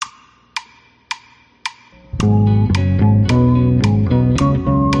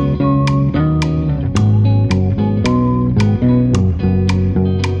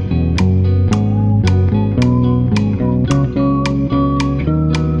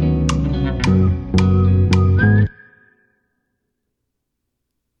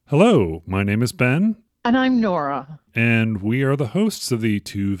Hello, my name is Ben, And I'm Nora. and we are the hosts of the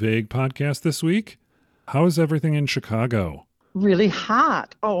Too Vague podcast this week. How is everything in Chicago? Really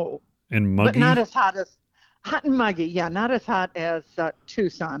hot. Oh, And but not muggy? as hot as hot and muggy. Yeah, not as hot as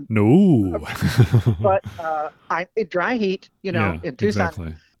Tucson. Uh, No. But dry heat, Yeah, in Tucson.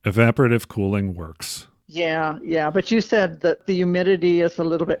 exactly. Evaporative cooling works. Yeah, yeah. But you said that the humidity is a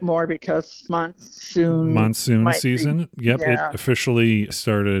little bit more because monsoon Monsoon might be. season. Yep, it Yeah. officially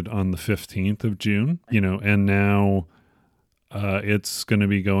started on the 15th of June, and now it's going to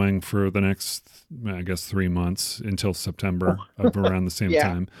be going for the next, I guess, 3 months until Oh, September of around the same yeah,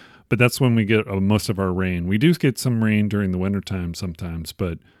 time. But that's when we get most of our rain. We do get some rain during the wintertime sometimes,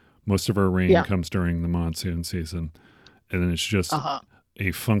 but most of our rain yeah. comes during the monsoon season. And then it's just Uh-huh.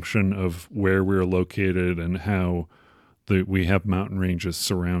 a function of where we're located and how we have mountain ranges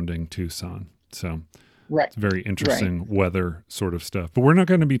surrounding Tucson. So Right, it's very right. interesting weather sort of stuff. But we're not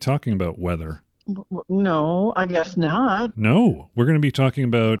going to be talking about weather. No, I guess not. No, we're going to be talking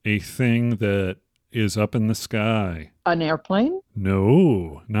about a thing that is up in the sky. An airplane?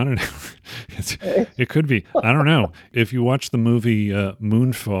 No, not an. It could be. I don't know. If you watch the movie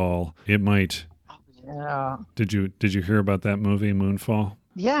Moonfall, it might. Yeah. Did you hear about that movie Moonfall?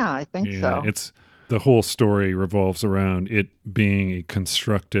 Yeah, I think Yeah, so. it's the whole story revolves around it being a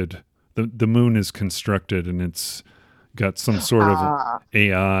constructed. The moon is constructed and it's got some sort of Ah,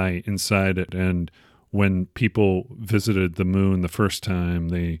 AI inside it. And when people visited the moon the first time,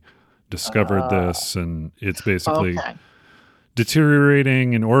 they discovered uh, this, and it's basically okay.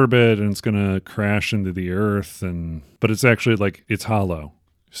 deteriorating in orbit, and it's going to crash into the Earth. And but it's actually like it's hollow.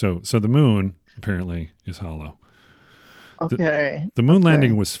 So the moon apparently is hollow. The, Okay. the moon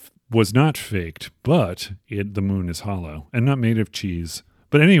landing Okay. was not faked, but the moon is hollow and not made of cheese.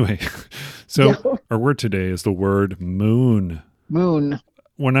 But anyway, Yeah. so our word today is the word moon. Moon.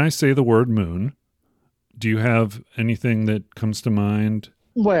 When I say the word moon, do you have anything that comes to mind?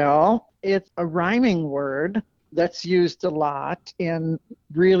 Well, it's a rhyming word that's used a lot in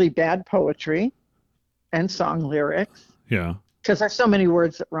really bad poetry and song lyrics Yeah. because there's so many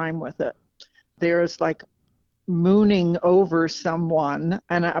words that rhyme with it. There's like mooning over someone,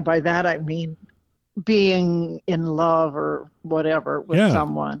 and by that I mean being in love or whatever with Yeah.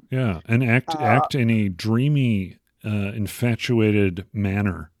 someone. Yeah. And act Uh, act in a dreamy, infatuated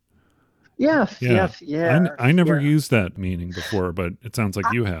manner. yes, Yeah. yes, I yes, never yeah. used that meaning before, but it sounds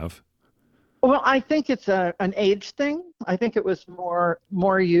like you have. Well, I think it's an age thing. I think it was more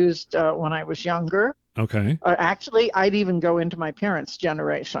used when I was younger. Okay. Actually, I'd even go into my parents'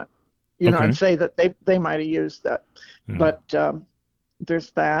 generation, and Okay. say that they might have used that. Yeah. But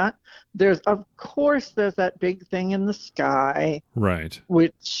there's that. Of course, there's that big thing in the sky, Right.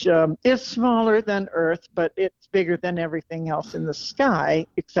 which is smaller than Earth, but it's bigger than everything else in the sky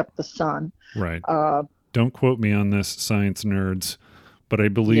except the sun. Right. Uh, Don't quote me on this, science nerds, but I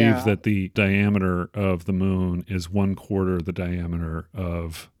believe yeah, that the diameter of the moon is 1/4 the diameter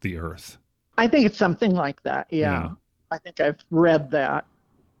of the Earth. I think it's something like that. Yeah, Yeah. I think I've read that.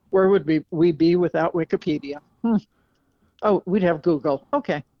 Where would we be without Wikipedia? Oh, we'd have Google.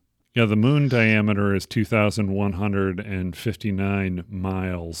 Okay. Yeah, the moon diameter is 2,159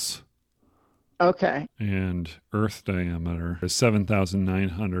 miles, Okay. and Earth diameter is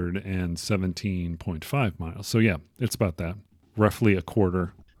 7,917.5 miles. So, yeah, it's about that, roughly a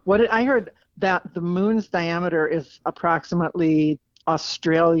quarter. I heard that the moon's diameter is approximately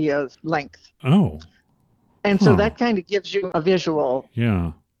Australia's length. Oh, And so huh. that kind of gives you a visual,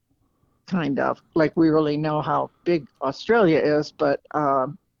 Yeah. kind of like we really know how big Australia is, but I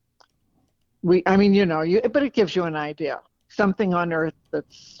mean, but it gives you an idea. Something on Earth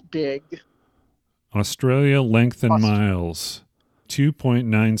that's big. Australia length in Aust- miles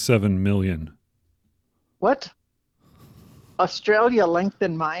 2.97 million. what? Australia length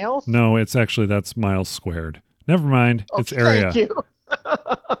in miles? No, it's actually that's miles squared. Never mind. Oh, It's thank area. you.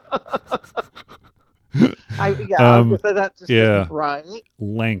 I was um, gonna say that just isn't yeah, right.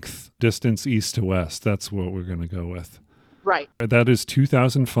 length, distance east to west. That's what we're going to go with. Right. That is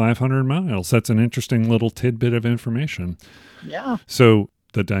 2,500 miles. That's an interesting little tidbit of information. Yeah. So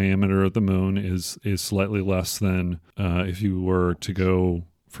the diameter of the moon is slightly less than if you were to go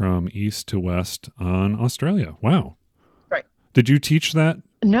from east to west on Australia. Wow. Right. Did you teach that?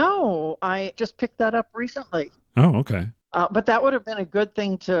 No, I just picked that up recently. Oh, okay. But that would have been a good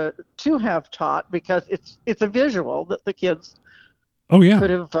thing to have taught because it's a visual that the kids Oh, yeah. could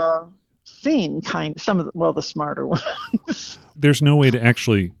have seen some of the smarter ones. There's no way to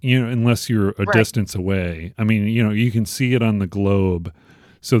actually, unless you're a Right. distance away. I mean, you can see it on the globe.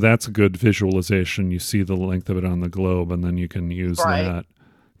 So that's a good visualization. You see the length of it on the globe, and then you can use Right. that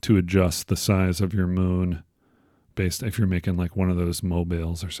to adjust the size of your moon based if you're making like one of those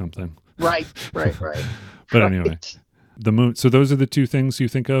mobiles or something. Right. But Right. anyway, the moon. So those are the two things you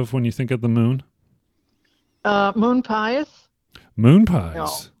think of when you think of the moon? Moon pies? Moon pies. No.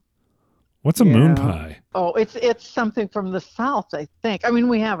 What's a moon Yeah. pie? Oh, it's something from the South, I think. I mean,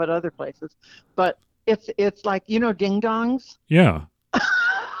 we have it other places, but it's like, ding dongs. Yeah.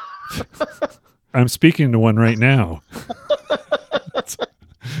 I'm speaking to one right now.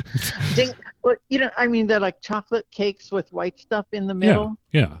 Well, I mean, they're like chocolate cakes with white stuff in the middle.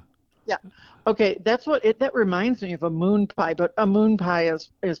 Yeah. Okay, that reminds me of a moon pie, but a moon pie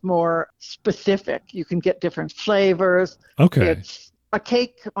is more specific. You can get different flavors. Okay. It's a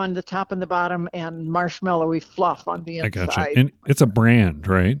cake on the top and the bottom and marshmallowy fluff on the I inside. gotcha. And it's a brand,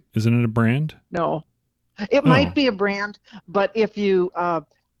 right? Isn't it a brand? No, it might be a brand, but if you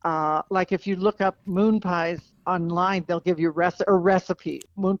if you look up moon pies online, they'll give you recipes,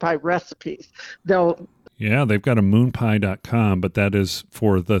 moon pie recipes. Yeah, they've got a moonpie.com, but that is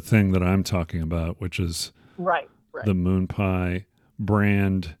for the thing that I'm talking about, which is right. the moon pie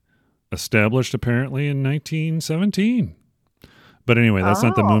brand, established apparently in 1917. But anyway, that's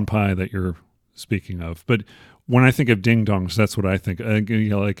not the moon pie that you're speaking of. But when I think of ding dongs, that's what I think.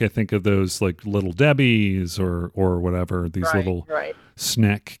 Like I think of those like Little Debbie's or whatever, these little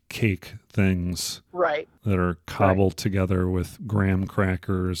snack cake things that are cobbled together with graham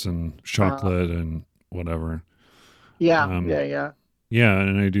crackers and chocolate and whatever. Yeah. Yeah,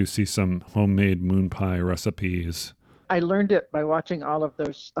 and I do see some homemade moon pie recipes. I learned it by watching all of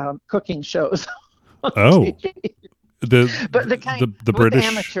those cooking shows. Oh. But the British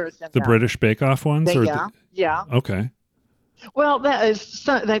amateurs in the British Bake Off ones? Yeah. Okay. Well,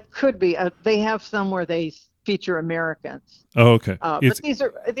 that could be. They have some where they feature Americans. Oh, okay. But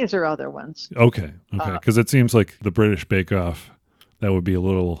these are other ones. Okay. Because it seems like the British Bake Off, that would be a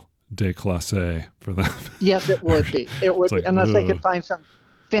little déclassé for them. Yes, it would be. It would like, be, unless they could find some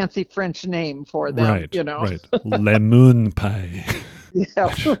fancy French name for them. Right. Le moon pie.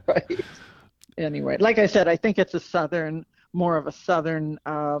 Yeah. Right. Anyway, like I said, I think it's more of a southern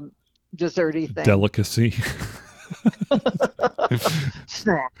desserty thing. Delicacy.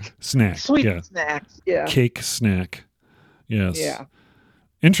 Snack. Sweet snacks. Yeah. Cake snack. Yes. Yeah.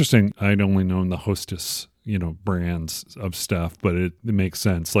 Interesting. I'd only known the Hostess, brands of stuff, but it makes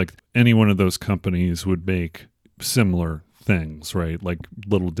sense. Like any one of those companies would make similar things, right? Like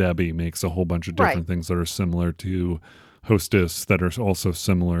Little Debbie makes a whole bunch of different things that are similar to Hostess that are also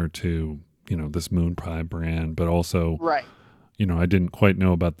similar to, this moon pie brand, but also, I didn't quite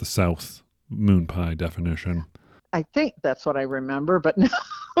know about the South moon pie definition. I think that's what I remember, but no.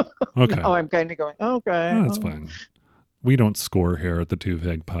 Okay. Oh, I'm kind of going, okay. Oh, that's fine. We don't score here at the Two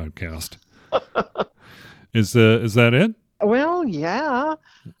Veg podcast. Is that it? Well, yeah.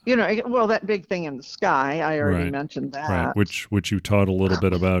 That big thing in the sky, I already mentioned that. Right, which you taught a little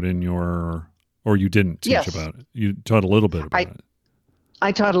bit about or you didn't teach about it. You taught a little bit about it.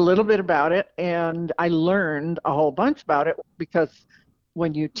 I taught a little bit about it, and I learned a whole bunch about it because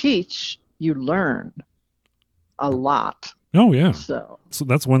when you teach, you learn a lot. Oh, yeah. So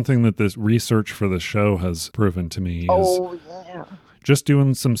that's one thing that this research for the show has proven to me. Yeah. Just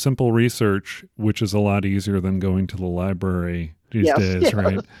doing some simple research, which is a lot easier than going to the library these days,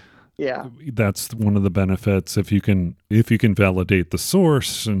 right? Yeah. That's one of the benefits if you can validate the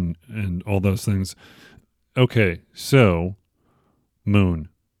source and all those things. Okay, so moon,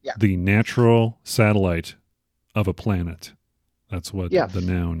 the natural satellite of a planet. That's what the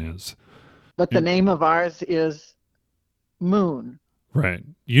noun is. But the name of ours is moon. Right.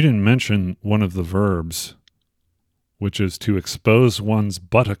 You didn't mention one of the verbs, which is to expose one's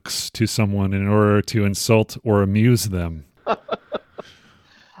buttocks to someone in order to insult or amuse them.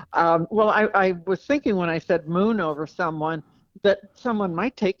 Well, I was thinking when I said moon over someone that someone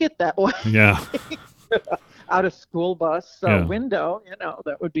might take it that way. Yeah. Out of school bus window,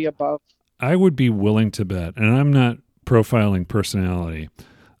 that would be above. I would be willing to bet, and I'm not profiling personality,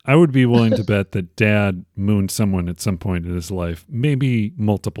 I would be willing to bet that Dad mooned someone at some point in his life, maybe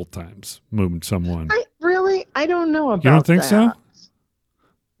multiple times mooned someone. I don't know about that. You don't think so?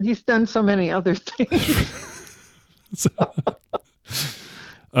 He's done so many other things.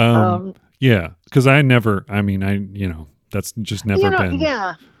 Yeah, because that's just never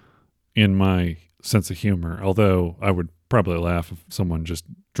been in my sense of humor. Although I would probably laugh if someone just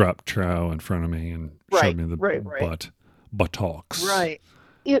dropped trow in front of me and showed me the buttocks. Right.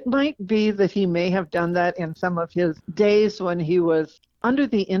 It might be that he may have done that in some of his days when he was under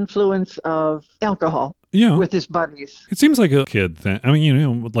the influence of alcohol with his buddies. It seems like a kid thing. I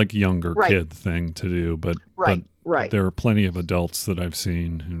mean, like younger kid thing to do, but Right. There are plenty of adults that I've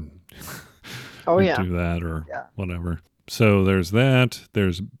seen Oh, who yeah. do that or Yeah. whatever. So there's that.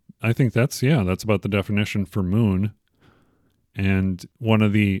 I think that's about the definition for moon. And one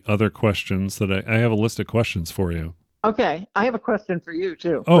of the other questions that I have a list of questions for you. Okay. I have a question for you,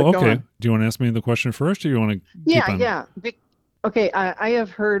 too. Oh, But go okay. on. Do you want to ask me the question first, or do you want to keep Yeah, on? yeah. Okay, I have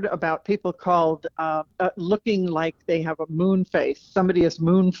heard about people called looking like they have a moon face. Somebody is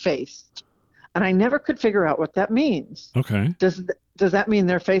moon faced, and I never could figure out what that means. Okay. Does that mean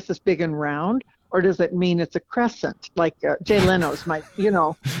their face is big and round, or does it mean it's a crescent, like Jay Leno's might?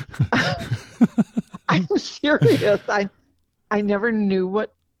 I'm serious. I never knew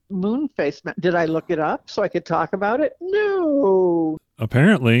what moon face meant. Did I look it up so I could talk about it? No.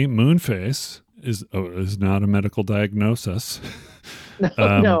 Apparently, moon face is not a medical diagnosis.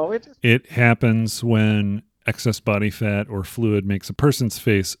 No, no. It happens when excess body fat or fluid makes a person's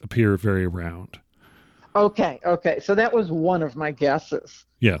face appear very round. Okay. So that was one of my guesses.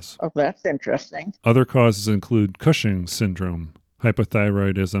 Yes. Oh, that's interesting. Other causes include Cushing's syndrome,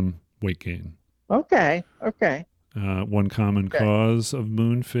 hypothyroidism, weight gain. Okay. One common cause of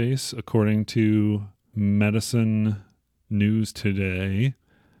moon face, according to Medicine News Today,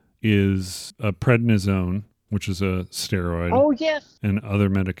 is prednisone, which is a steroid. Oh, yes. And other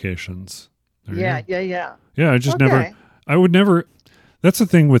medications. Yeah. Yeah, I would never, that's the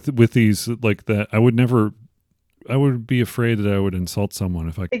thing with these like that. I would be afraid that I would insult someone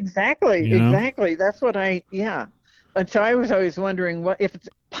if I. Exactly. That's what And so I was always wondering if it's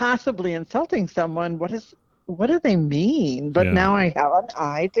possibly insulting someone, what do they mean? But now I have an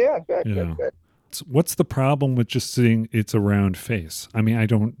idea. Good. What's the problem with just saying it's a round face? I mean, I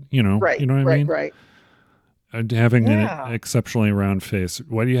don't, Right, you know what I mean? Right. Having an exceptionally round face,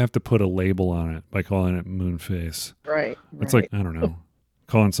 why do you have to put a label on it by calling it moon face? Right. It's like, I don't know,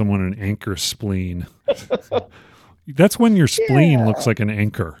 calling someone an anchor spleen. That's when your spleen looks like an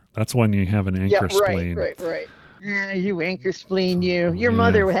anchor. That's when you have an anchor spleen. Right. Yeah, you anchor spleen, you. Your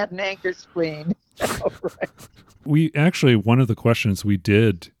mother had an anchor spleen. Right. We actually, one of the questions we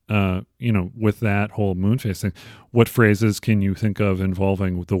did, with that whole moon face thing, what phrases can you think of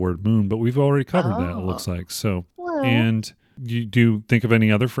involving the word moon? But we've already covered that, it looks like. So, and do you think of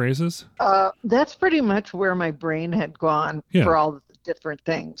any other phrases? That's pretty much where my brain had gone for all the different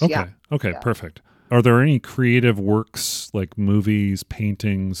things. Okay, perfect. Are there any creative works like movies,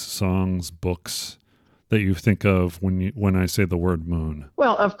 paintings, songs, books that you think of when I say the word moon?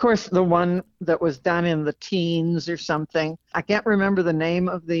 Well, of course, the one that was done in the teens or something. I can't remember the name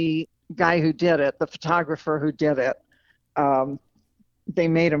of the guy who did it, the photographer who did it. They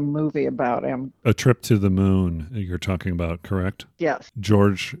made a movie about him. A Trip to the Moon you're talking about, correct? Yes.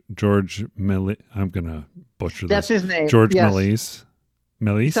 George Méliès. I'm going to butcher this. That's his name. George Méliès.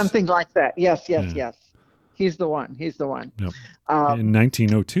 Méliès? Something like that. Yes. He's the one. Yep. In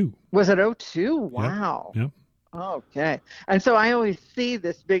 1902. Was it 02? Wow. Yep. Okay. And so I always see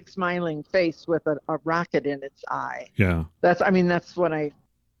this big smiling face with a rocket in its eye. Yeah. That's when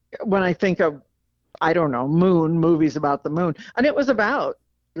I think of, I don't know, moon, movies about the moon. And it was about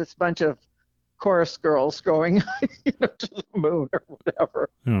this bunch of chorus girls going to the moon or whatever.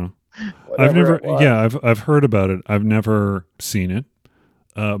 Yeah. Whatever I've heard about it. I've never seen it.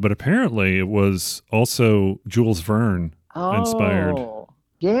 But apparently it was also Jules Verne inspired.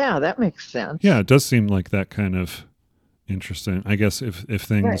 Yeah, that makes sense. Yeah, it does seem like that kind of interesting. I guess if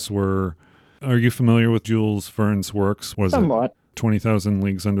things were... Are you familiar with Jules Verne's works? Somewhat. 20,000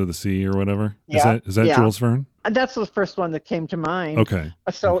 Leagues Under the Sea or whatever? Yeah. Is that Jules Verne? That's the first one that came to mind. Okay.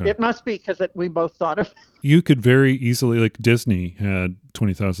 So it must be because we both thought of... You could very easily... Like Disney had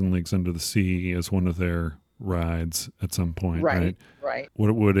 20,000 Leagues Under the Sea as one of their rides at some point, right? Right.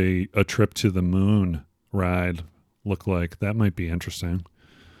 What would a trip to the moon ride look like? That might be interesting.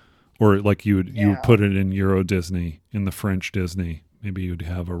 Or like you would put it in Euro Disney, in the French Disney. Maybe you'd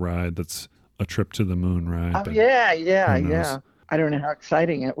have a ride that's a trip to the moon ride. Yeah. I don't know how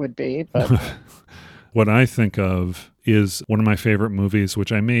exciting it would be, but what I think of is one of my favorite movies,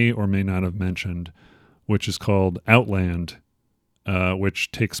 which I may or may not have mentioned, which is called Outland,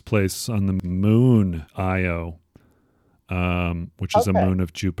 which takes place on the moon Io, which is a moon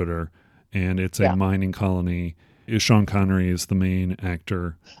of Jupiter, and it's a mining colony. Sean Connery is the main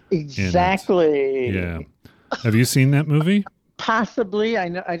actor. Exactly. Yeah. Have you seen that movie? Possibly.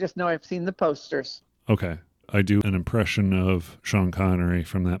 I just know I've seen the posters. Okay. I do an impression of Sean Connery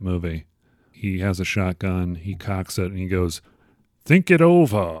from that movie. He has a shotgun, he cocks it, and he goes, "Think it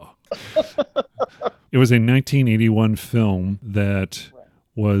over." It was a 1981 film that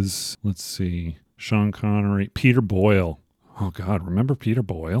was, let's see, Sean Connery, Peter Boyle. Oh, God, remember Peter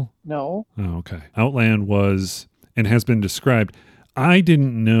Boyle? No. Oh, okay. Outland was and has been described. I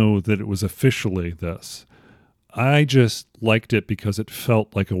didn't know that it was officially this. I just liked it because it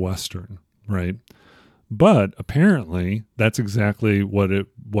felt like a Western, right? But apparently that's exactly what it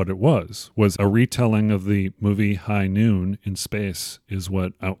was a retelling of the movie High Noon in space is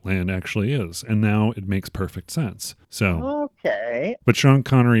what Outland actually is. And now it makes perfect sense. So, okay. But Sean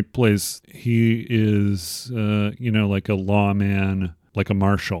Connery he is, like a lawman, like a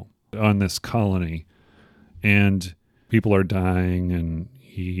marshal on this colony, and people are dying, and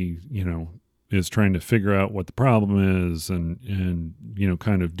he, is trying to figure out what the problem is, and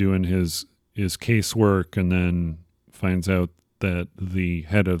kind of doing his casework, and then finds out that the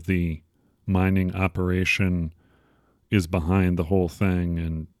head of the mining operation is behind the whole thing,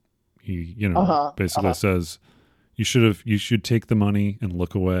 and he basically says you should take the money and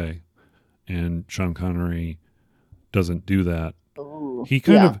look away, and Sean Connery doesn't do that. Ooh, he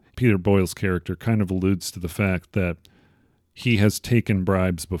kind of Peter Boyle's character kind of alludes to the fact that he has taken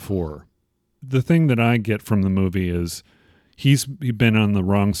bribes before. The thing that I get from the movie is he's been on the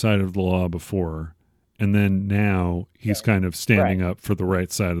wrong side of the law before, and then now he's kind of standing up for the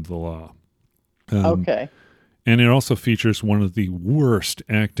right side of the law. Okay. And it also features one of the worst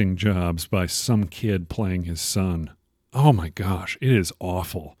acting jobs by some kid playing his son. Oh my gosh, it is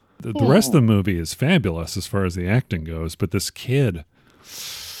awful. The rest of the movie is fabulous as far as the acting goes, but this kid...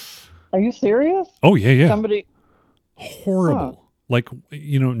 Are you serious? Oh, yeah. Somebody... Horrible. Like,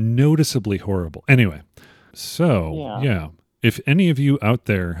 noticeably horrible. Anyway, so, yeah. If any of you out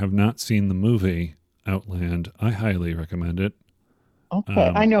there have not seen the movie Outland, I highly recommend it.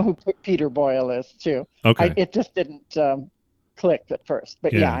 Okay. I know who Peter Boyle is, too. Okay. It just didn't click at first.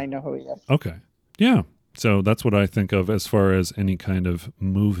 But yeah, I know who he is. Okay. Yeah. So that's what I think of as far as any kind of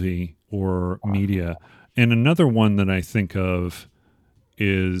movie or media. And another one that I think of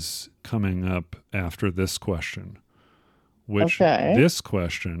is coming up after this question, which this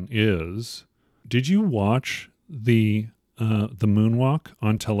question is, did you watch the Moonwalk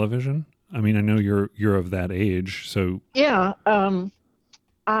on television? I mean, I know you're of that age, so yeah.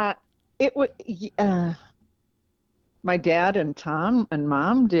 It would. My dad and Tom and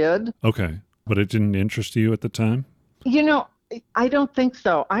Mom did. Okay, but it didn't interest you at the time? I don't think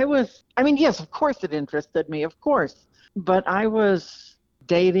so. Yes, of course it interested me, of course. But I was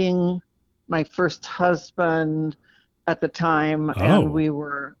dating my first husband at the time, and we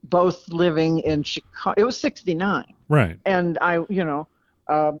were both living in Chicago. It was 1969. Right. And I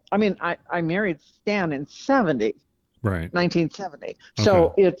married Stan in 1970. Right. 1970. Okay.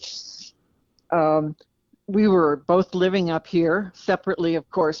 So it's, we were both living up here separately, of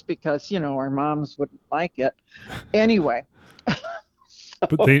course, because, our moms wouldn't like it. Anyway.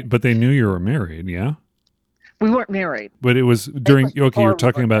 But they knew you were married, yeah? We weren't married. But it was during, you're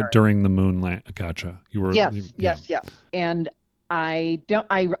talking about during the moonlight. Gotcha. You were. Yes. And I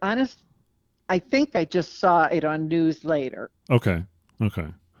think I just saw it on news later. Okay.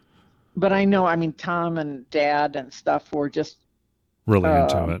 But I know, Tom and Dad and stuff were just really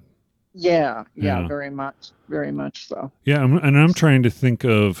into it. Yeah, very much so. Yeah, I'm trying to think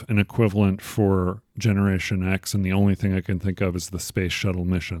of an equivalent for Generation X, and the only thing I can think of is the space shuttle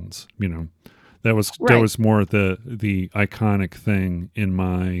missions. That was more the iconic thing in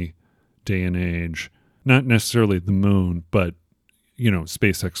my day and age. Not necessarily the moon, but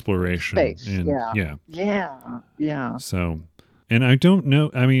space exploration. Yeah. So, and I don't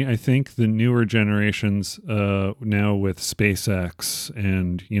know. I think the newer generations now with SpaceX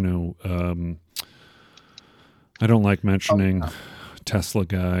and I don't like mentioning Tesla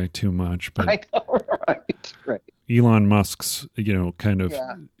guy too much, but I know, right. Elon Musk's kind of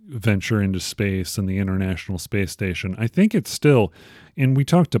venture into space and the International Space Station. I think it's still, and we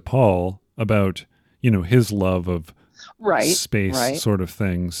talked to Paul about his love of space sort of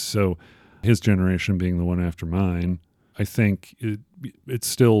things. So his generation being the one after mine, I think it's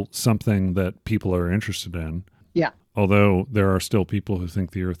still something that people are interested in. Yeah. Although there are still people who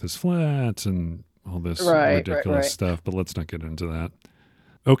think the Earth is flat and all this ridiculous stuff, but let's not get into that.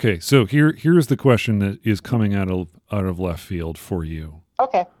 Okay, so here's the question that is coming out of left field for you.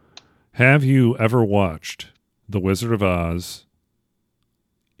 Okay. Have you ever watched The Wizard of Oz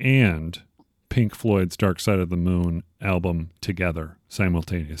and Pink Floyd's Dark Side of the Moon album together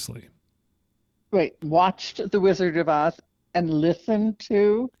simultaneously? Wait, watched The Wizard of Oz and listened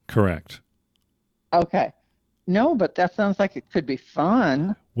to? Correct. Okay. No, but that sounds like it could be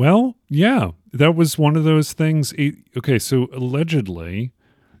fun. Well, yeah, that was one of those things. Okay, so allegedly,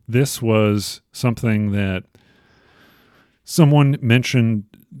 this was something that someone mentioned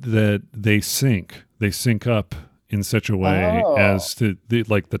that they sync up in such a way as to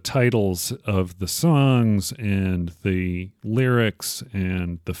the titles of the songs and the lyrics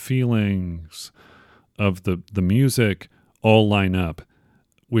and the feelings of the music all line up,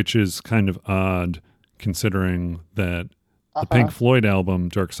 which is kind of odd considering that the Pink Floyd album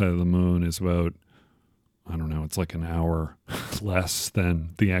Dark Side of the Moon is about, I don't know, it's like an hour less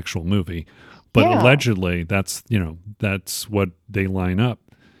than the actual movie. But allegedly that's what they line up.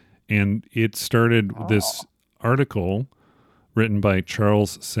 And it started this article written by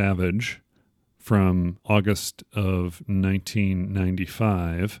Charles Savage from August of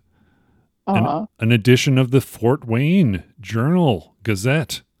 1995, an edition of the Fort Wayne Journal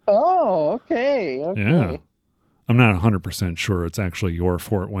Gazette. Oh, okay. Yeah. I'm not 100% sure it's actually your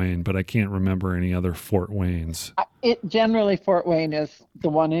Fort Wayne, but I can't remember any other Fort Waynes. Generally, Fort Wayne is the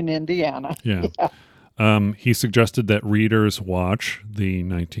one in Indiana. Yeah. He suggested that readers watch the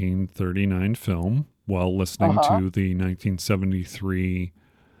 1939 film while listening to the 1973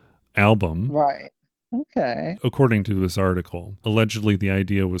 album. Right. Okay. According to this article, allegedly the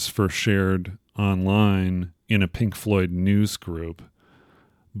idea was first shared online in a Pink Floyd news group.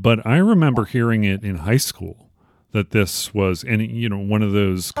 But I remember hearing it in high school that this was, one of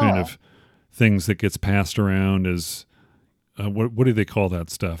those kind of things that gets passed around as, what do they call that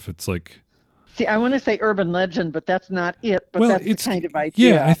stuff? It's like... See, I want to say urban legend, but that's not it. But that's the kind of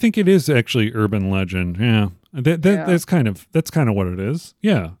idea. Yeah, I think it is actually urban legend. Yeah, that's kind of what it is.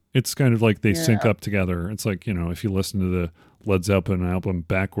 Yeah, it's kind of like they sync up together. It's like, if you listen to the Led Zeppelin album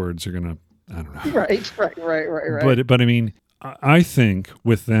backwards, you're gonna, I don't know. Right. But I mean, I think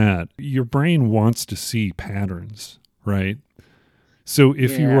with that, your brain wants to see patterns, right? So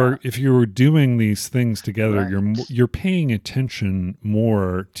if you were doing these things together, you're paying attention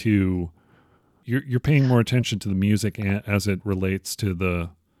more to. You're paying more attention to the music as it relates to the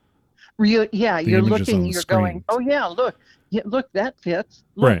you're looking, you're going, oh yeah, look, that fits,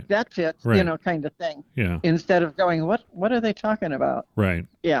 that fits, kind of thing. Yeah. Instead of going, what are they talking about? Right.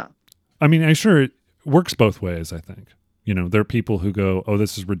 Yeah. I mean, I'm sure it works both ways, I think. There are people who go, oh,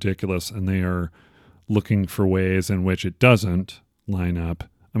 this is ridiculous, and they are looking for ways in which it doesn't line up.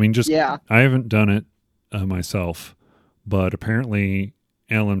 I mean, I haven't done it myself, but apparently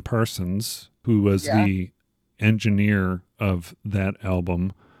Alan Parsons, who was the engineer of that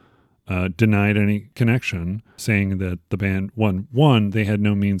album, denied any connection, saying that the band, one, they had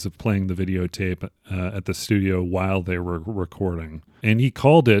no means of playing the videotape at the studio while they were recording. And he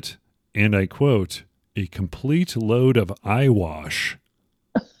called it, and I quote, a complete load of eyewash.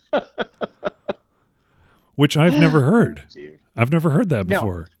 Which I've never heard. I've never heard that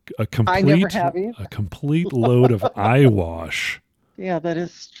before. No, I never have either. A complete load of eyewash. Yeah, that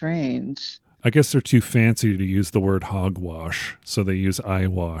is strange. I guess they're too fancy to use the word hogwash, so they use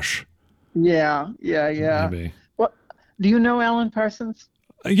eyewash. Yeah. Maybe. What? Do you know Alan Parsons?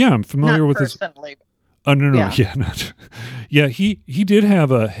 Yeah, I'm familiar with his. Oh no, not. Yeah, he did have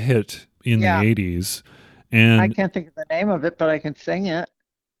a hit in the 80s, and I can't think of the name of it, but I can sing it.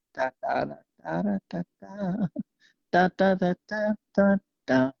 Da da da da da da da da da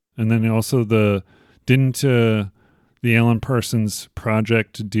da. And then also the Alan Parsons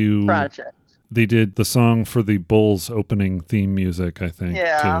Project do. They did the song for the Bulls opening theme music, I think.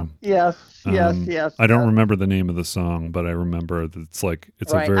 Yeah. Too. Yes. I don't remember the name of the song, but I remember that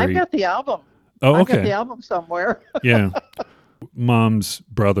it's a very. I've got the album. Oh, okay. I've got the album somewhere. Yeah. Mom's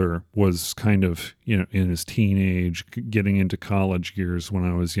brother was kind of, in his teenage, getting into college years when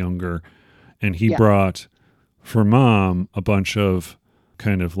I was younger, and he brought for Mom a bunch of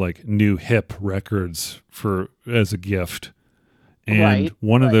kind of like new hip records as a gift. And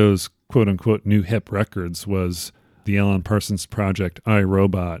one of those quote unquote new hip records was the Alan Parsons Project I,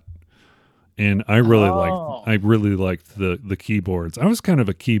 Robot. And I really liked the keyboards. I was kind of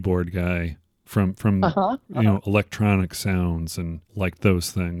a keyboard guy from electronic sounds and like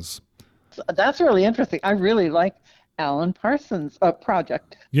those things. That's really interesting. I really like Alan Parsons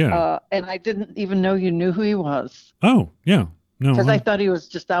Project. Yeah. And I didn't even know you knew who he was. Oh, yeah. No. Because I thought he was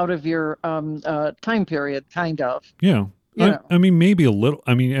just out of your time period, kind of. Yeah. I mean, maybe a little.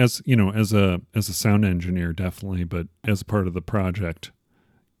 I mean, as a sound engineer, definitely, but as a part of the project,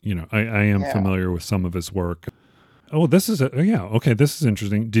 I am familiar with some of his work. Oh, this is this is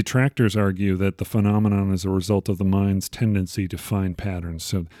interesting. Detractors argue that the phenomenon is a result of the mind's tendency to find patterns.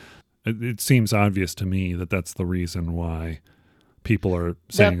 So it seems obvious to me that that's the reason why people are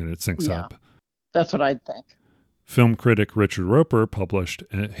saying that it syncs up. That's what I'd think. Film critic Richard Roeper published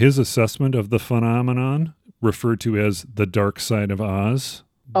his assessment of the phenomenon, referred to as the Dark Side of Oz.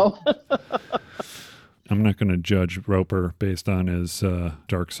 Oh. I'm not going to judge Roeper based on his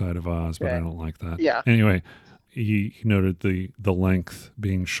Dark Side of Oz, but I don't like that. Yeah. Anyway, he noted the length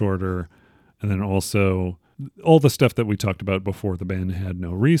being shorter, and then also all the stuff that we talked about before. The band had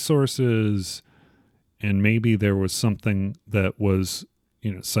no resources, and maybe there was something that was,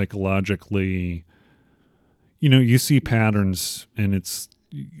 psychologically, you see patterns, and it's,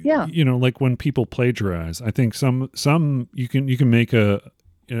 like when people plagiarize. I think some you can make an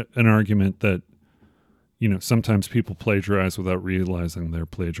argument that, sometimes people plagiarize without realizing they're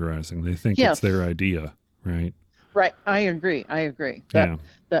plagiarizing. They think it's their idea, right? Right. I agree.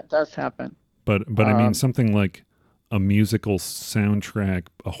 That does happen. But I mean, something like a musical soundtrack,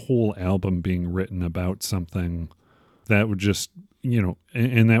 a whole album being written about something, that would just,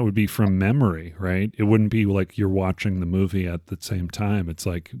 and that would be from memory, right? It wouldn't be like you're watching the movie at the same time. It's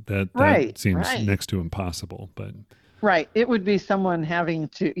like that seems next to impossible, but. Right. It would be someone having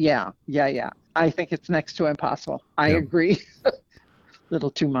to, yeah. I think it's next to impossible. I agree.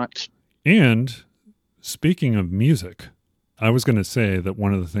 Little too much. And speaking of music, I was going to say that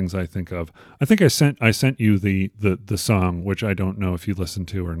one of the things I think of, I think I sent you the song, which I don't know if you listened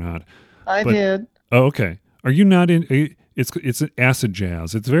to or not. I did. Oh, okay. Are you not in? It's acid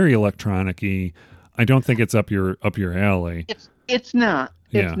jazz. It's very electronic-y. I don't think it's up your alley. It's not.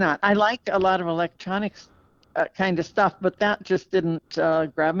 It's not. I like a lot of electronics kind of stuff, but that just didn't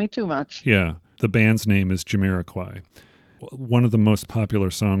grab me too much. Yeah. The band's name is Jamiroquai. One of the most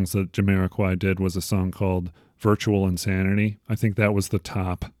popular songs that Jamiroquai did was a song called Virtual Insanity. I think that was the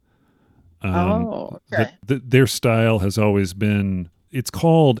top. Okay. Their style has always been, it's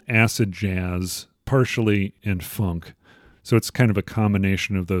called acid jazz, partially, and funk. So it's kind of a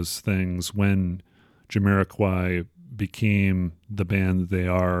combination of those things. When Jamiroquai became the band that they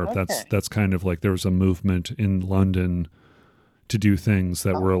are, that's kind of like there was a movement in London to do things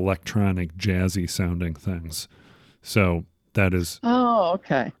that were electronic, jazzy sounding things. So that is. Oh,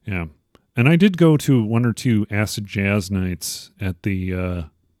 okay. Yeah. And I did go to one or two acid jazz nights at the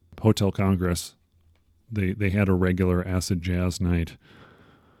Hotel Congress. They had a regular acid jazz night.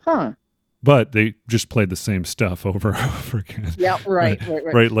 Huh. But they just played the same stuff over and over again. Yeah, right.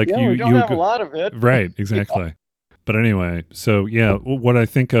 Like you don't have a lot of it. Right, exactly. Yeah. But anyway, so yeah, what I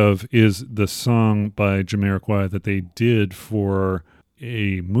think of is the song by Jamiroquai that they did for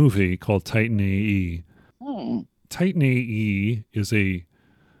a movie called Titan A.E. Titan A.E. is a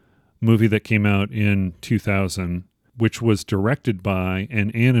movie that came out in 2000, which was directed by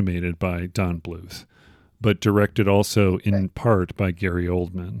and animated by Don Bluth, but directed also in part by Gary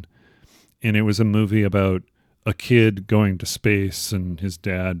Oldman. And it was a movie about a kid going to space, and his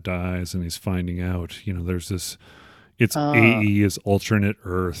dad dies, and he's finding out, there's this, it's AE is alternate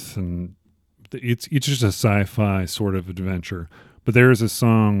Earth, and it's just a sci-fi sort of adventure. But there is a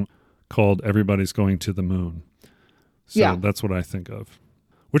song called Everybody's Going to the Moon. So that's what I think of,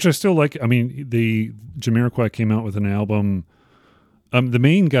 which I still like. I mean, the Jamiroquai came out with an album. The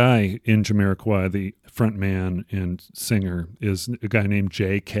main guy in Jamiroquai, the front man and singer, is a guy named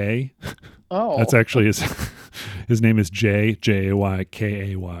J.K. Oh. That's actually his name is Jaykai,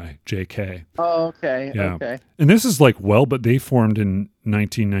 J.K. Oh, okay. Yeah. Okay. And this is like, but they formed in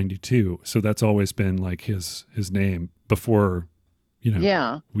 1992. So that's always been like his name before,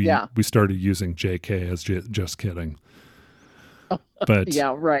 we started using J.K. as just kidding. But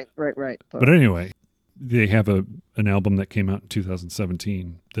yeah, right. But anyway, they have an album that came out in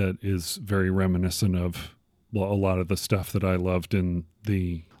 2017 that is very reminiscent of a lot of the stuff that I loved in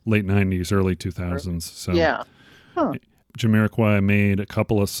the late 90s, early 2000s. So yeah. Huh. Jamiroquai made a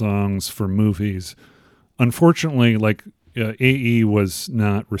couple of songs for movies. Unfortunately, like AE was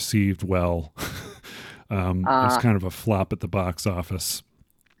not received well. It was kind of a flop at the box office.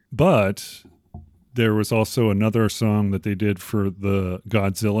 But there was also another song that they did for the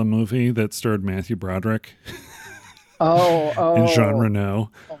Godzilla movie that starred Matthew Broderick. And Jean Reno.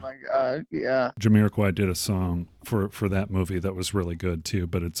 Oh my God, yeah. Jamiroquai did a song for that movie that was really good too,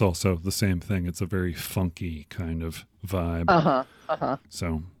 but it's also the same thing. It's a very funky kind of vibe.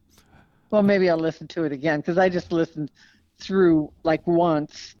 So. Well, maybe I'll listen to it again, because I just listened through like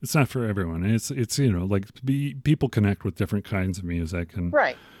once. It's not for everyone. It's like people connect with different kinds of music, and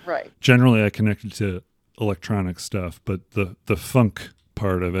right. Generally, I connected to electronic stuff, but the funk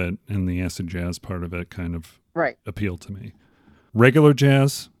part of it and the acid jazz part of it kind of appealed to me. Regular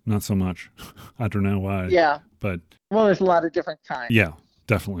jazz, not so much. I don't know why. Yeah. But there's a lot of different kinds. Yeah,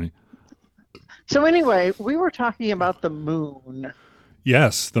 definitely. So anyway, we were talking about the moon.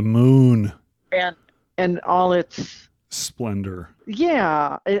 Yes, the moon. And all its splendor.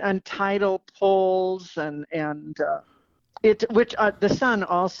 Yeah, and tidal poles and the sun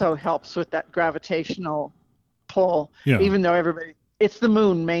also helps with that gravitational pull. Yeah. Even though It's the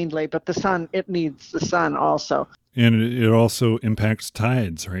moon mainly, but the sun, it needs the sun also. And it also impacts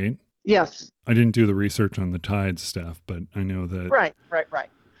tides, right? Yes. I didn't do the research on the tides stuff, but I know that. Right.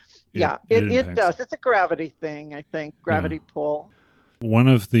 Yeah, it impacts. does. It's a gravity thing, I think, gravity pull. One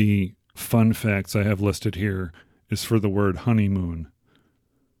of the fun facts I have listed here is for the word honeymoon.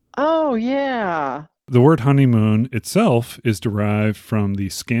 Oh, yeah. The word honeymoon itself is derived from the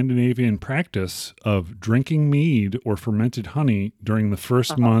Scandinavian practice of drinking mead or fermented honey during the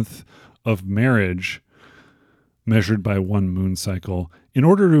first month of marriage, measured by one moon cycle, in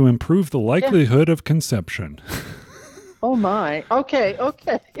order to improve the likelihood of conception. Oh, my. Okay. I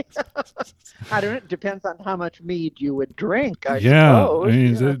don't know. It depends on how much mead you would drink, I suppose. I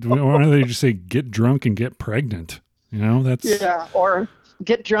mean, why don't they just say get drunk and get pregnant? That's... Yeah, or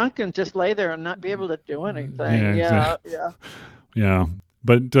get drunk and just lay there and not be able to do anything. Yeah.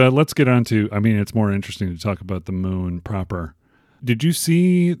 But let's get on to, I mean, it's more interesting to talk about the moon proper. Did you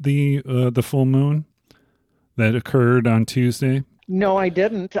see the full moon that occurred on Tuesday? No, I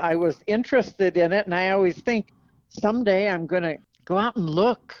didn't. I was interested in it, and I always think someday I'm going to go out and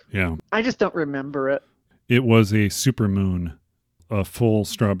look. Yeah. I just don't remember it. It was a supermoon, a full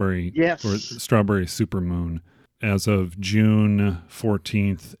strawberry Yes. or strawberry supermoon. As of June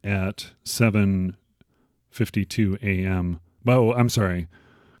 14th at 7:52 a.m. Oh, I'm sorry,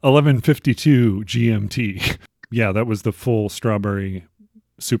 11:52 GMT. Yeah, that was the full strawberry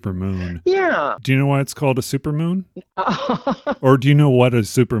supermoon. Yeah. Do you know why it's called a supermoon? Or do you know what a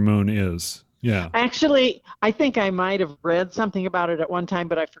supermoon is? Yeah. Actually, I think I might have read something about it at one time,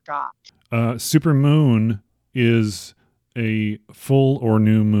 but I forgot. Supermoon is a full or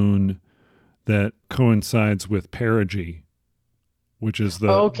new moon that coincides with perigee, which is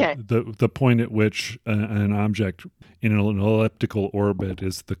the point at which an object in an elliptical orbit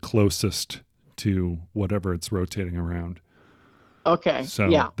is the closest to whatever it's rotating around. Okay.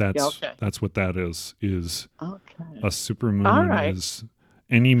 So that's what that is a supermoon. All right. Is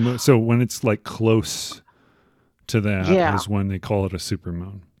so when it's like close to that is when they call it a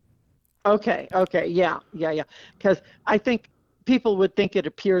supermoon. Okay. Yeah. Because I think people would think it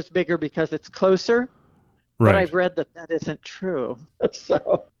appears bigger because it's closer, but I've read that isn't true.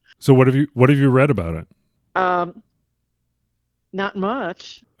 So what have you read about it? Not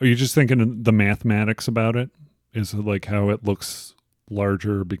much. Are you just thinking of the mathematics about it? Is it like how it looks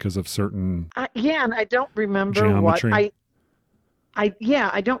larger because of certain and I don't remember geometry? what I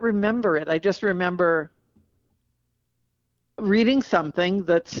don't remember it. I just remember reading something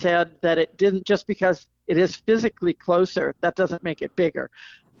that said that it didn't, just because it is physically closer, that doesn't make it bigger.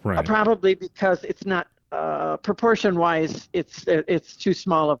 Right. Probably because it's not proportion-wise, it's too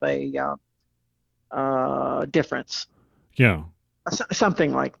small of a difference. Yeah.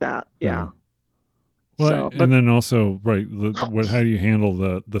 Something like that. Yeah. Well, and then also, how do you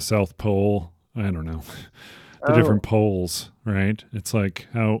handle the South Pole? I don't know. The different poles, right? It's like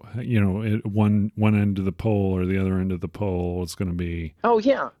how, one end of the pole or the other end of the pole is going to be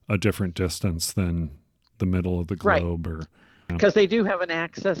a different distance than the middle of the globe, or because they do have an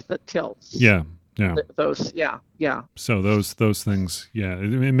axis that tilts. Yeah. Those, yeah. So those things,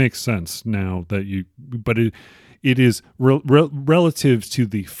 it makes sense now that but it is relative to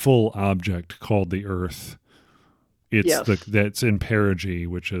the full object called the Earth. It's that's in perigee,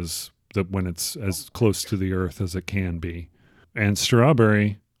 which is when it's as close to the Earth as it can be. And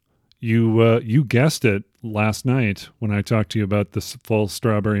strawberry, you guessed it last night when I talked to you about this full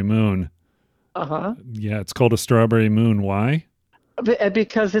strawberry moon. Yeah, it's called a strawberry moon. Why?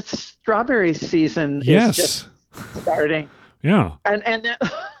 Because it's strawberry season. Yes. Is just starting. Yeah. And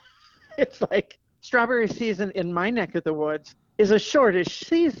it's like strawberry season in my neck of the woods is a shortish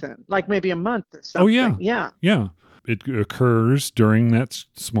season, like maybe a month or something. Oh, yeah. Yeah. It occurs during that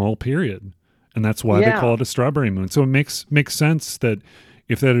small period, and that's why they call it a strawberry moon. So it makes sense that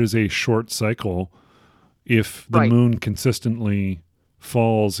if that is a short cycle, if the moon consistently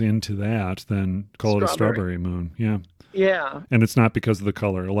falls into that, then call it a strawberry moon. Yeah. Yeah. And it's not because of the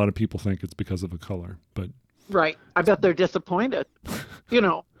color. A lot of people think it's because of the color, but right. I bet they're disappointed.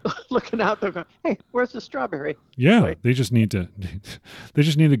 Looking out, they're going, "Hey, where's the strawberry?" Yeah, they just need to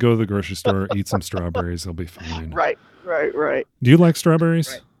go to the grocery store, eat some strawberries. They'll be fine. Right. Do you like strawberries?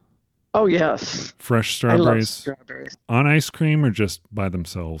 Right. Oh, yes. Fresh strawberries? I love strawberries. On ice cream or just by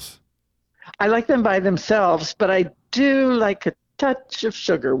themselves? I like them by themselves, but I do like a touch of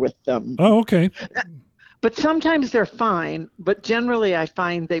sugar with them. Oh, okay. But sometimes they're fine, but generally I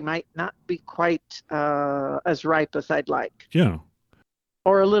find they might not be quite as ripe as I'd like. Yeah.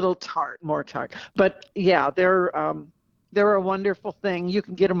 Or a little more tart. But yeah, they're a wonderful thing. You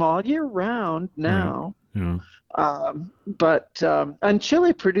can get them all year round now. Yeah. And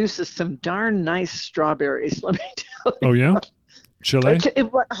Chile produces some darn nice strawberries. Let me tell Oh, you. yeah? Chile?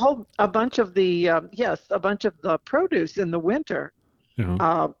 A bunch of the yes, a bunch of the produce in the winter Yeah.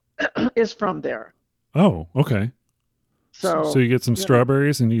 uh, is from there. Oh, okay. So So, you get some you know,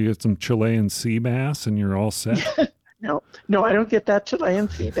 strawberries and you get some Chilean sea bass and you're all set? no, no, I don't get that Chilean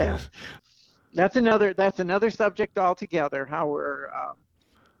sea bass. That's another subject altogether. How we're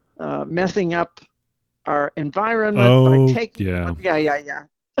messing up our environment by Oh, taking. yeah. Yeah, yeah, yeah.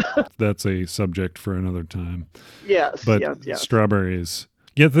 That's a subject for another time. Yes, But yes, yes. strawberries.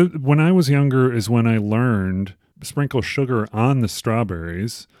 Yeah, when I was younger is when I learned sprinkle sugar on the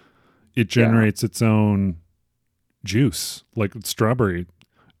strawberries. It Yeah, generates its own juice, like strawberry.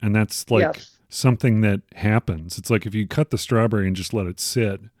 And that's like yes. something that happens. It's like if you cut the strawberry and just let it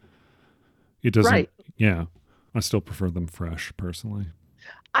sit, it doesn't, Right. yeah. I still prefer them fresh personally.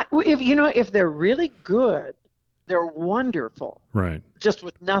 If they're really good, they're wonderful. Right. Just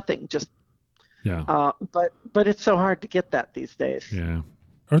with nothing, just Yeah. but it's so hard to get that these days. Yeah.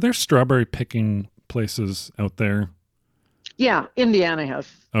 Are there strawberry picking places out there? Yeah, Indiana has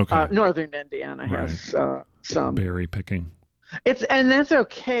Okay. northern Indiana Right. has some. Berry picking. And that's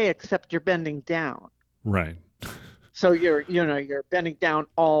okay, except you're bending down. Right. So you're bending down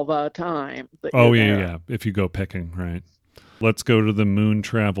all the time that Oh, you're yeah, there. yeah. If you go picking, right. Let's go to the moon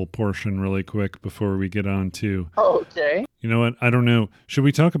travel portion really quick before we get on to, Okay. you know what? I don't know. Should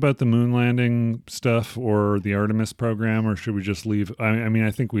we talk about the moon landing stuff or the Artemis program, or should we just leave? I mean,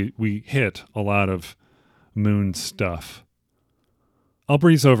 I think we hit a lot of moon stuff. I'll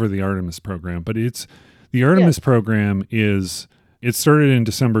breeze over the Artemis program, but the Artemis Yes. program it started in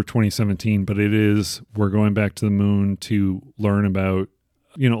December 2017, but we're going back to the moon to learn about,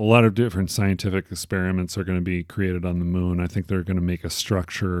 a lot of different scientific experiments are going to be created on the moon. I think they're going to make a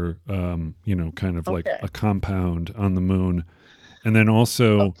structure, kind of like Okay. a compound on the moon. And then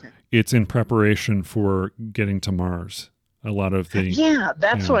also Okay. it's in preparation for getting to Mars. A lot of the, Yeah, you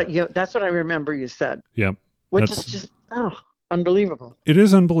know, that's what I remember you said, yep, which is that's, just unbelievable. it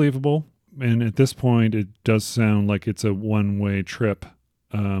is unbelievable. And at this point, it does sound like it's a one-way trip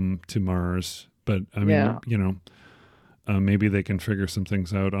to Mars. But I mean, Yeah. maybe they can figure some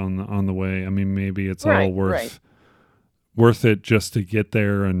things out on the way. I mean, maybe it's all Right, right. worth it just to get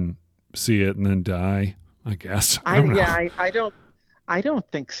there and see it and then die. I guess I I don't yeah, know. I don't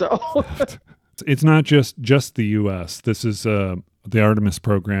think so. It's not just the U.S. This is the Artemis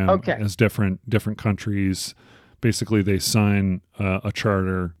program Okay. as different countries. Basically, they sign a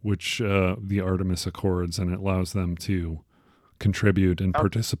charter, which the Artemis Accords, and it allows them to contribute and Okay.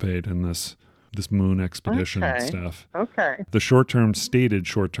 participate in this moon expedition and Okay. stuff. Okay. The stated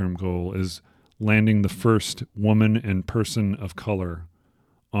short term goal is landing the first woman and person of color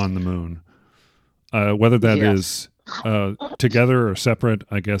on the moon. Whether that Yes. is together or separate,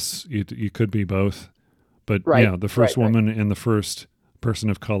 I guess you could be both. But Right. yeah, the Right. first Right. woman and the first person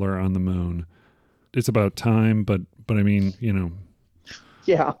of color on the moon. It's about time, but I mean,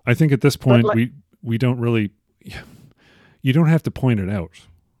 Yeah. I think at this But point we don't really. You don't have to point it out.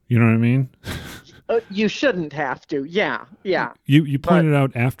 You know what I mean? you shouldn't have to. Yeah. Yeah. You point But it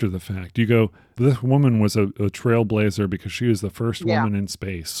out after the fact. You go, this woman was a trailblazer because she was the first yeah. woman in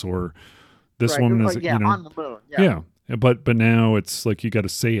space, or this Right. woman is, Yeah. On the moon. Yeah. yeah. But now it's like you got to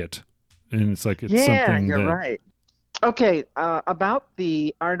say it, and it's like it's Yeah. something You're that right. Okay. About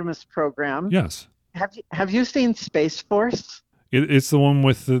the Artemis program, yes, have you seen Space Force? it's the one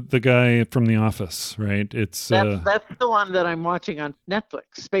with the guy from The Office, right? It's That's the one that I'm watching on Netflix.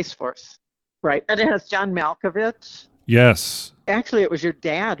 Space Force. Right. And it has John Malkovich. yes. Actually, it was your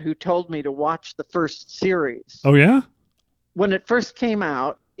dad who told me to watch the first series. Oh yeah, When it first came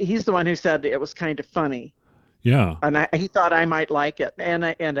out, he's the one who said it was kind of funny, yeah, and he thought I might like it, and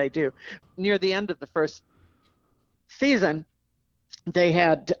I do. Near the end of the first season, they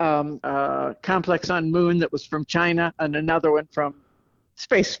had a complex on Moon that was from China and another one from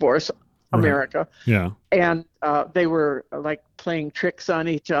Space Force right, America, yeah, and they were like playing tricks on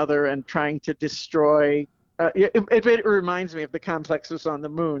each other and trying to destroy. It reminds me of the complexes on the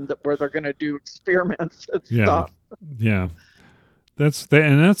moon where they're going to do experiments and yeah, stuff. yeah.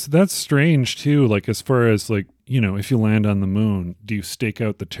 That's strange too. Like as far as like if you land on the moon, do you stake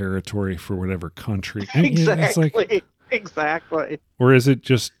out the territory for whatever country? I mean, it's like, Exactly. or is it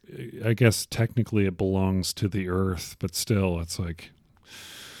just? I guess technically it belongs to the Earth, but still, it's like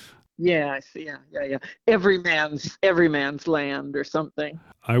Yeah, I see. Yeah. Every man's land or something.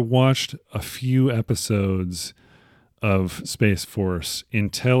 I watched a few episodes of Space Force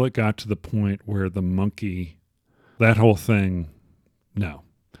until it got to the point where the monkey, that whole thing, no,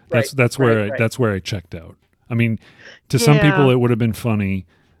 That's where that's where I checked out. I mean, to some people it would have been funny,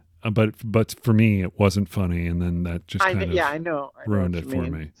 but for me it wasn't funny, and then that just kind of I know ruined it for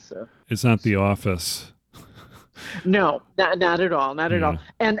me. So. It's not The Office. No, not at all, not at all.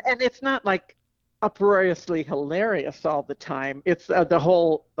 And it's not like uproariously hilarious all the time. It's the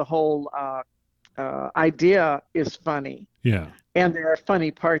whole idea is funny. Yeah. And there are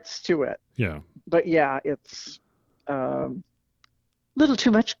funny parts to it. Yeah. But yeah, it's little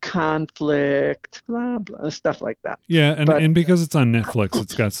too much conflict, blah blah, stuff like that. Yeah, and because it's on Netflix,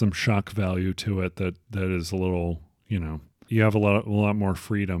 it's got some shock value to it that is a little, you have a lot more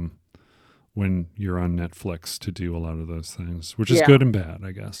freedom when you're on Netflix to do a lot of those things, which is good and bad,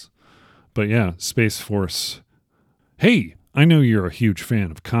 I guess. But yeah, Space Force. Hey, I know you're a huge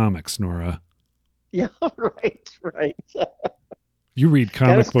fan of comics, Nora. Yeah, right. You read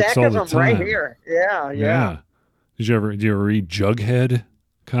comic books all the time. Right here. Yeah. Did you ever read Jughead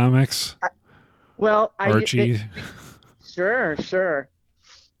comics? Archie. Sure.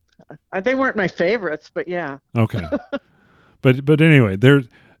 They weren't my favorites, but yeah. Okay. But anyway, the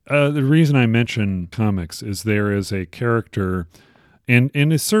reason I mention comics is there is a character and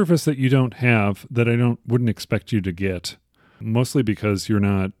a service that you don't have that I wouldn't expect you to get, mostly because you're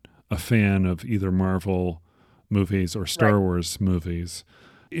not a fan of either Marvel movies or Star Wars movies.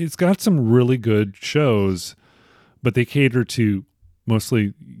 It's got some really good shows, but they cater to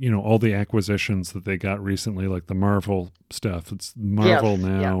mostly, all the acquisitions that they got recently, like the Marvel stuff. It's Marvel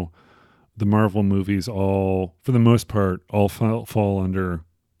now. Yeah. The Marvel movies all, for the most part, all fall under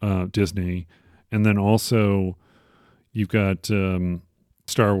Disney. And then also you've got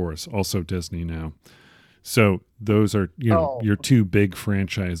Star Wars, also Disney now. So those are, your two big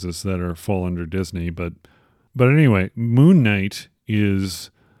franchises that fall under Disney. But anyway, Moon Knight is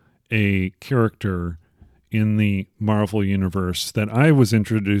a character in the Marvel universe that I was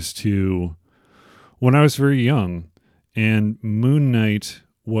introduced to when I was very young. And Moon Knight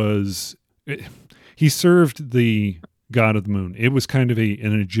he served the god of the moon. It was kind of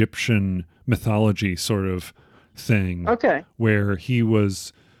an Egyptian mythology sort of thing. Okay. Where he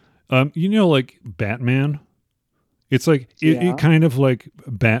was, like Batman. It's like, it kind of like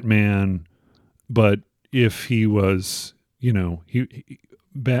Batman, but if he was,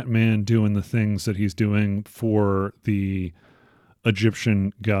 Batman doing the things that he's doing for the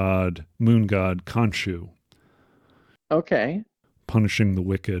Egyptian god, moon god Khonshu. Okay. Punishing the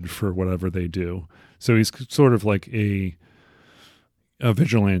wicked for whatever they do. So he's sort of like a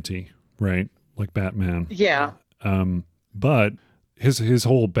vigilante, right? Like Batman. Yeah. But his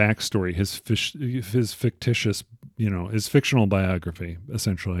whole backstory, his fictitious, his fictional biography,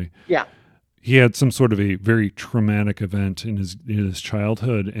 essentially. Yeah. He had some sort of a very traumatic event in his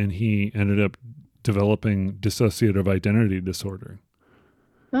childhood, and he ended up developing dissociative identity disorder.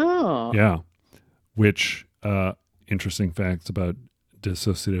 Oh. Yeah. Which, interesting facts about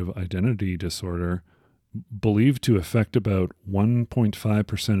dissociative identity disorder, believed to affect about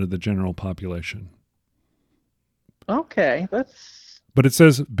 1.5% of the general population. Okay, But it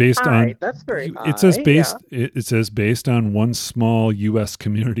says based on. That's very high. It says based. Yeah. It says based on one small U.S.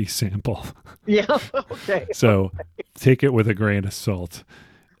 community sample. Yeah. Okay. So take it with a grain of salt.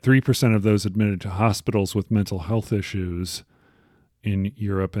 3% of those admitted to hospitals with mental health issues in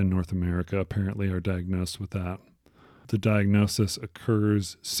Europe and North America apparently are diagnosed with that. The diagnosis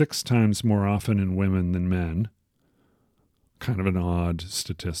occurs 6 times more often in women than men. Kind of an odd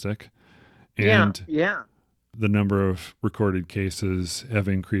statistic. And yeah. The number of recorded cases have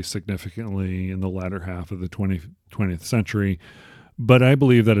increased significantly in the latter half of the 20th century. But I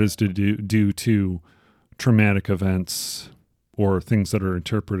believe that is due to traumatic events or things that are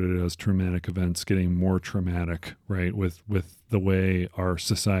interpreted as traumatic events getting more traumatic, right? With the way our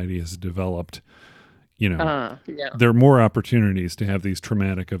society has developed. There are more opportunities to have these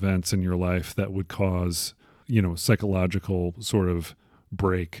traumatic events in your life that would cause, psychological sort of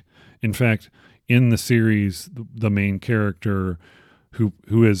break. In fact, in the series, the main character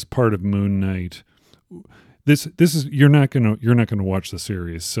who is part of Moon Knight, this is you're not gonna watch the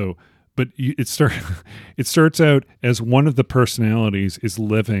series. So, but it starts out as one of the personalities is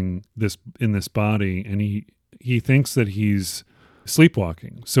living in this body, and he thinks that he's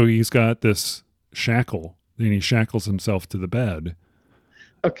sleepwalking. So he's got this shackle, and he shackles himself to the bed.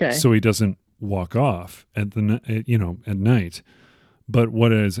 Okay. So he doesn't walk off at night. But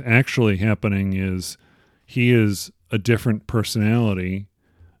what is actually happening is he is a different personality,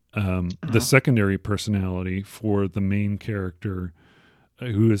 the secondary personality for the main character,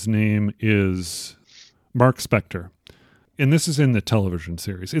 whose name is Mark Spector. And this is in the television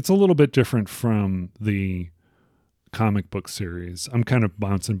series. It's a little bit different from the comic book series. I'm kind of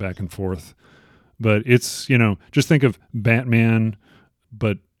bouncing back and forth, but it's, just think of Batman,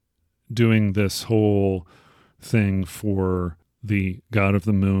 but doing this whole thing for the god of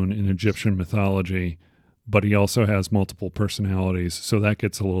the moon in Egyptian mythology, but he also has multiple personalities, so that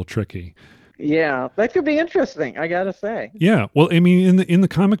gets a little tricky. Yeah, that could be interesting, I gotta say. Yeah, well, I mean, in the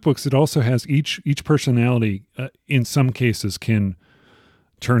comic books, it also has each personality. In some cases, can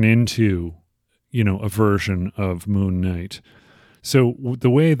turn into, a version of Moon Knight. So the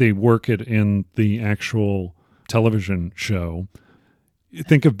way they work it in the actual television show,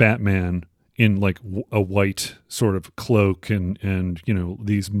 think of Batman in like a white sort of cloak and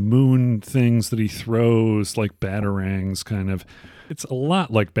these moon things that he throws like batarangs kind of. It's a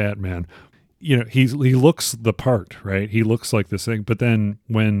lot like Batman. He looks the part, right? He looks like this thing. But then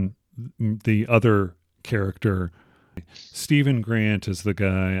when the other character, Stephen Grant is the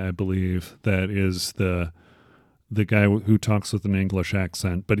guy, I believe, that is the guy who talks with an English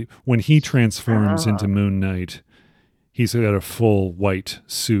accent. But when he transforms into Moon Knight, he's got a full white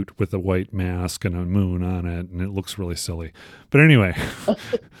suit with a white mask and a moon on it, and it looks really silly. But anyway,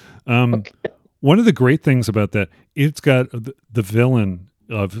 okay. One of the great things about that, it's got the villain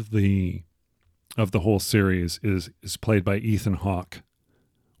of the whole series is played by Ethan Hawke,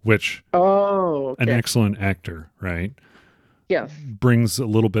 which an excellent actor, right? Yes. Brings a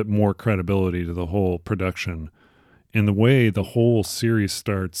little bit more credibility to the whole production. And the way the whole series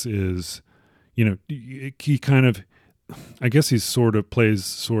starts is, he kind of, I guess he sort of plays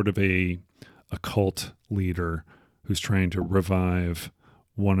sort of a cult leader who's trying to revive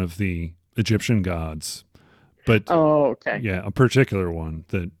one of the Egyptian gods. But yeah, a particular one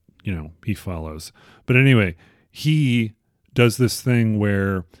that, he follows. But anyway, he does this thing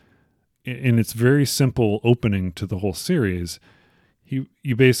where, in its very simple opening to the whole series, he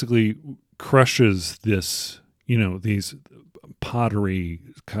basically crushes this, these pottery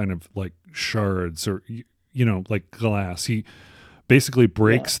kind of like shards or, like glass. He basically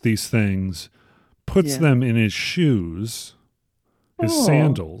breaks these things, puts them in his shoes, his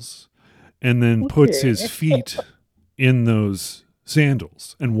sandals, and then puts his feet in those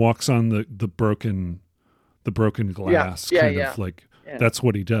sandals and walks on the broken glass. Of like, that's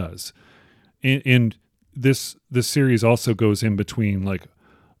what he does. And this series also goes in between like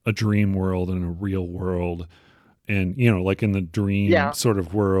a dream world and a real world. And, like in the dream sort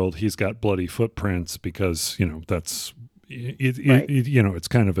of world, he's got bloody footprints because, that's it, right. It's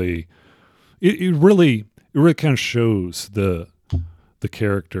kind of it really kind of shows the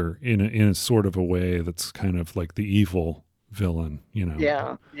character in a sort of a way that's kind of like the evil villain,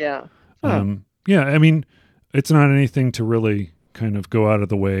 Yeah. I mean, it's not anything to really kind of go out of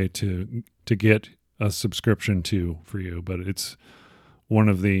the way to get a subscription to for you, but it's one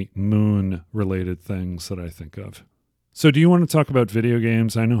of the moon related things that I think of. So do you want to talk about video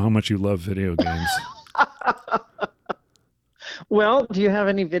games? I know how much you love video games. Well, do you have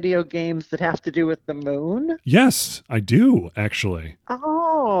any video games that have to do with the moon? Yes, I do, actually.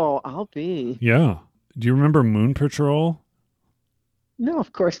 Oh, I'll be. Yeah. Do you remember Moon Patrol? No,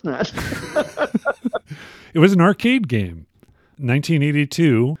 of course not. It was an arcade game.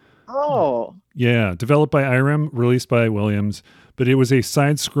 1982. Oh. Yeah, developed by Irem, released by Williams, but it was a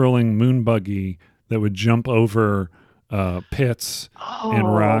side-scrolling moon buggy that would jump over pits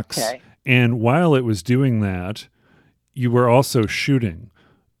and rocks. Okay. And while it was doing that, you were also shooting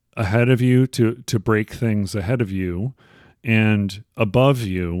ahead of you to break things ahead of you, and above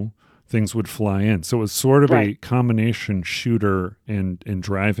you, things would fly in. So it was sort of a combination shooter and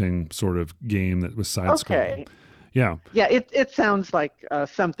driving sort of game that was side-scrolling. Okay. Yeah. Yeah, it sounds like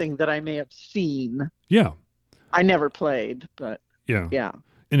something that I may have seen. Yeah. I never played, but yeah.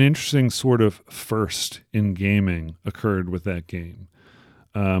 An interesting sort of first in gaming occurred with that game.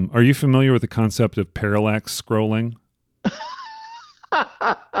 Are you familiar with the concept of parallax scrolling?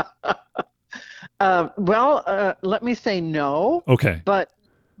 Let me say no. Okay.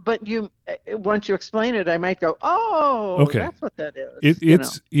 But you, once you explain it, I might go, okay, that's what that is.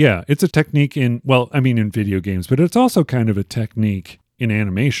 It's a technique in video games, but it's also kind of a technique in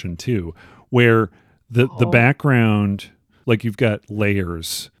animation too, where the background, like you've got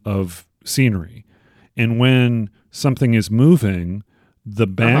layers of scenery, and when something is moving, the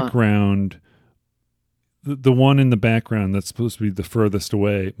background, the one in the background that's supposed to be the furthest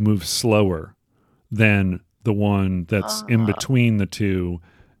away moves slower than the one that's in between the two.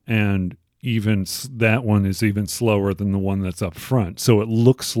 And even that one is even slower than the one that's up front. So it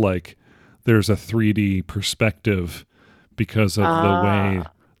looks like there's a 3D perspective because of the way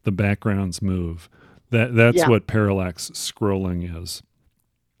the backgrounds move. That's what parallax scrolling is.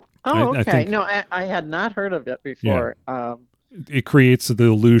 Oh, I okay. think No, I had not heard of it yeah, before. it creates the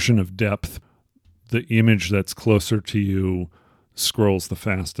illusion of depth. The image that's closer to you scrolls the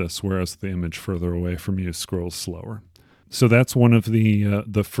fastest, whereas the image further away from you scrolls slower. So that's one of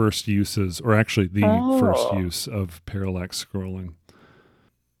the first uses, or actually the first Oh, use of parallax scrolling.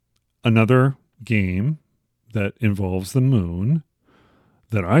 Another game that involves the moon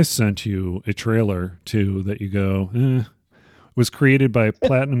that I sent you a trailer to that you go, was created by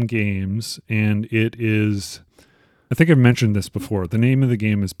Platinum Games, and it is, I think I've mentioned this before. The name of the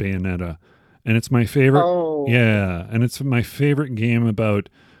game is Bayonetta, and it's my favorite. oh, Yeah, and it's my favorite game about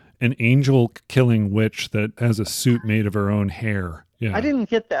an angel killing witch that has a suit made of her own hair. I Yeah. didn't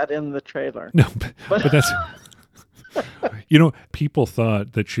get that in the trailer. No, But but that's, people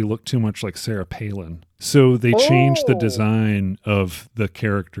thought that she looked too much like Sarah Palin. So they changed the oh, design of the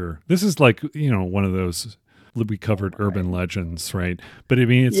character. This is like, one of those, we covered right. urban legends, right? But I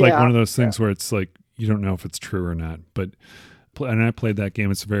mean, it's like one Yeah, of those yeah. things where it's like, you don't know if it's true or not. But, and I played that game.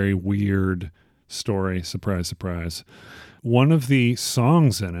 It's a very weird story. Surprise, surprise. One of the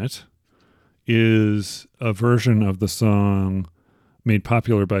songs in it is a version of the song made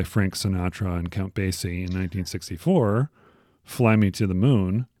popular by Frank Sinatra and Count Basie in 1964, Fly Me to the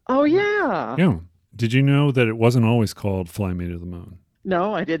Moon. Oh, yeah. Yeah. Did you know that it wasn't always called Fly Me to the Moon?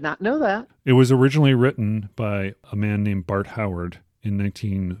 No, I did not know that. It was originally written by a man named Bart Howard in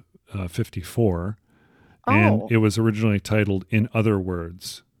 1954, and Oh, it was originally titled In Other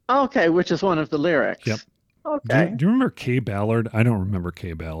Words. okay, which is one of the Yep. lyrics. Do you, Okay. do you remember Kay Ballard? I don't remember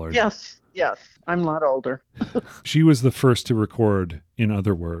Kay Ballard. Yes, yes. I'm a lot older. She was the first to record In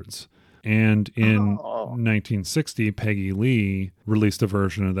Other Words. And in Oh, 1960, Peggy Lee released a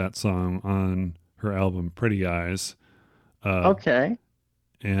version of that song on her album Pretty Eyes, uh, okay.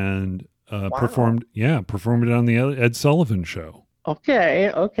 and Wow. performed it on the Ed Sullivan Show.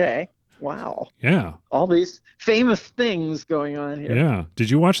 Okay, okay. Wow. Yeah, All these famous things going on here. yeah. Did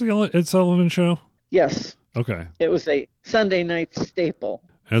you watch the Ed Sullivan Show? Yes, Okay. it was a Sunday night staple.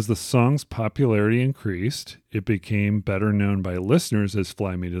 As the song's popularity increased, it became better known by listeners as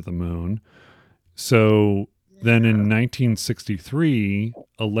Fly Me to the Moon. So then in Yeah. 1963,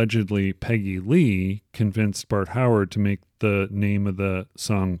 allegedly Peggy Lee convinced Bart Howard to make the name of the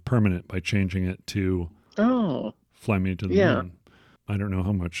song permanent by changing it to Oh, Fly Me to the yeah. Moon. I don't know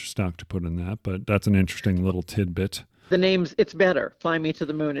how much stock to put in that, but that's an interesting little tidbit. The name's it's better. Fly Me to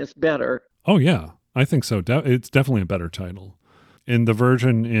the Moon is better. Oh, yeah, I think so. It's definitely a better title. In the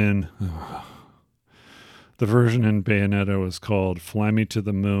version in the version in Bayonetta was called Fly Me to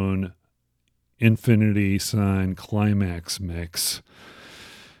the Moon Infinity Sign Climax Mix.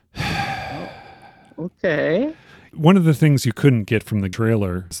 Oh, okay. One of the things you couldn't get from the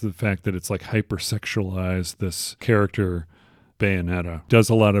trailer is the fact that it's like hypersexualized. This character, Bayonetta, does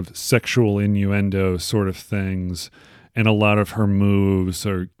a lot of sexual innuendo sort of things, and a lot of her moves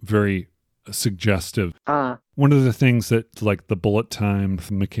are very suggestive. Ah, One of the things that, like, the bullet time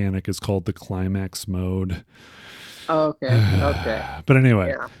mechanic is called the climax mode. okay, okay. But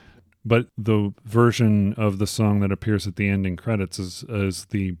anyway, Yeah. but the version of the song that appears at the ending credits is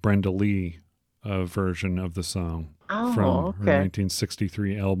the Brenda Lee version of the song from Oh, her okay.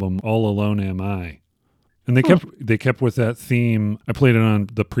 1963 album All Alone Am I. And Hmm. they kept with that theme. I played it on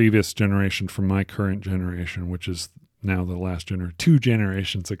the previous generation from my current generation, which is now the last 2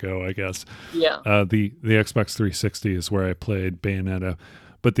 generations ago, I guess. Yeah. The Xbox 360 is where I played Bayonetta.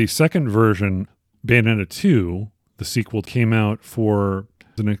 But the second version, Bayonetta 2, the sequel, came out for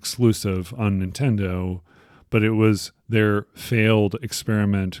an exclusive on Nintendo, but it was their failed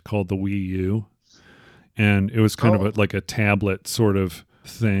experiment called the Wii U. And it was kind of Oh, like a tablet sort of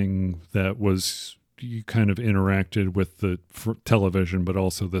thing that was, you kind of interacted with the television, but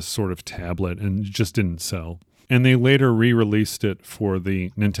also this sort of tablet, and it just didn't sell. And they later re-released it for the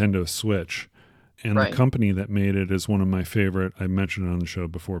Nintendo Switch. And the right. company that made it is one of my favorite. I mentioned it on the show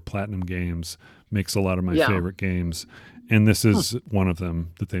before. Platinum Games makes a lot of my Yeah. favorite games, and this is one of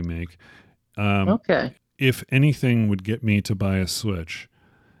them that they make. Um, Okay. if anything would get me to buy a Switch,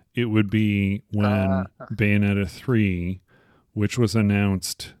 it would be Uh, when Bayonetta 3, which was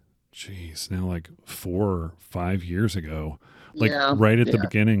announced, now like 4 or 5 years ago, like yeah. right at the Yeah.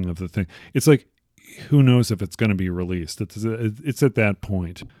 beginning of the thing. It's like, who knows if it's going to be released? It's at that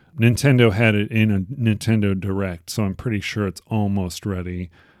point. Nintendo had it in a Nintendo Direct, so I'm pretty sure it's almost ready.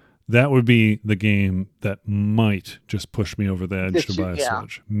 That would be the game that might just push me over the edge to buy a Yeah.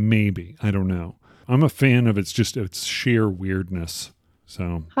 Switch. Maybe. I don't know. I'm a fan of its sheer weirdness.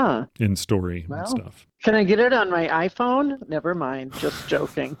 So Huh. in story and Well, stuff. can I get it on my iPhone? Never mind. Just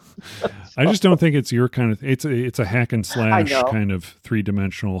joking. I just don't think it's your kind of. It's a hack and I slash know. kind of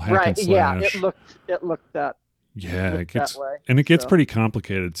 3-dimensional hack Right. and Yeah. slash. It looked that Yeah, looked that way. and it gets So. pretty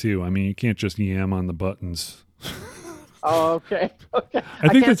complicated too. I mean, you can't just yam on the buttons. Oh, okay. Okay. I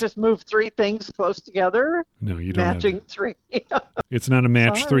think can't that's just move three things close together, no, you don't have. matching three. It's not a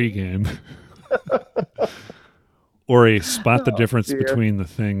match Sorry. 3 game. Or a spot the Oh, difference dear. between the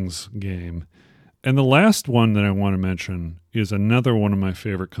things game. And the last one that I want to mention is another one of my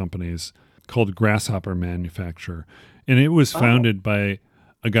favorite companies called Grasshopper Manufacture. And it was founded by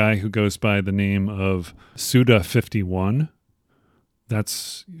a guy who goes by the name of Suda51.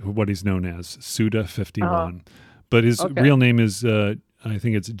 That's what he's known as, Suda51. But his real name is, I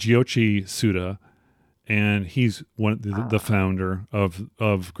think it's Gyochi Suda. And he's one the founder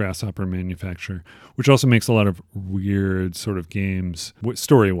of Grasshopper Manufacture, which also makes a lot of weird sort of games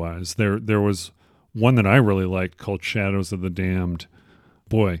story-wise. There was one that I really liked called Shadows of the Damned.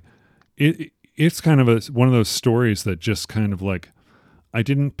 Boy, it's kind of one of those stories that just kind of like I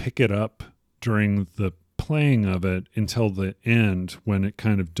didn't pick it up during the playing of it until the end when it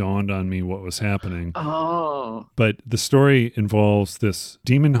kind of dawned on me what was happening. Oh. But the story involves this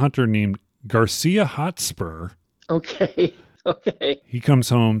demon hunter named Garcia Hotspur. Okay. Okay. He comes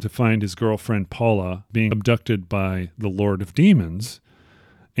home to find his girlfriend Paula being abducted by the Lord of Demons.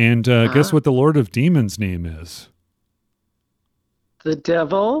 And guess what the Lord of Demons' name is? The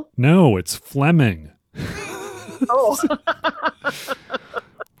devil? No, it's Fleming. Oh.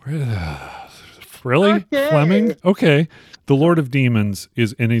 Really? Okay. Fleming? Okay. The Lord of Demons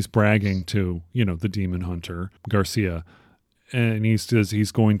and he's bragging to, the demon hunter, Garcia. And he says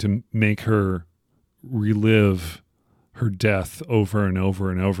he's going to make her relive her death over and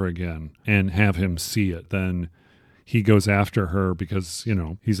over and over again and have him see it. Then he goes after her because,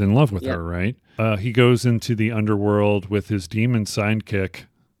 he's in love with her, right? He goes into the underworld with his demon sidekick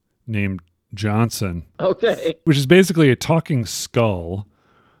named Johnson. Okay. Which is basically a talking skull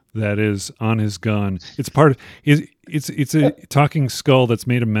that is on his gun. It's a talking skull that's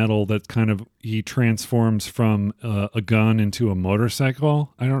made of metal that kind of he transforms from a gun into a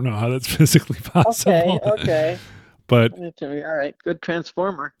motorcycle. I don't know how that's physically possible. Okay. But All right. Good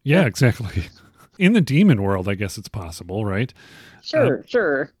transformer. yeah, exactly. In the demon world, I guess it's possible, right?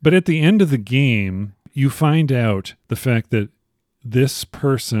 Sure. But at the end of the game, you find out the fact that this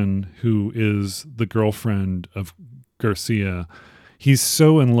person who is the girlfriend of Garcia, he's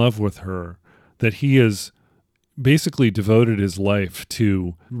so in love with her that he has basically devoted his life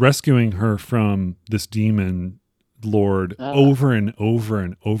to rescuing her from this demon lord over and over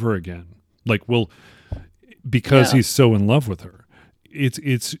and over again. Because he's so in love with her.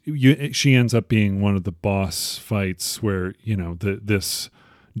 She ends up being one of the boss fights where, this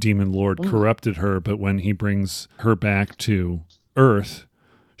demon lord corrupted her, but when he brings her back to Earth,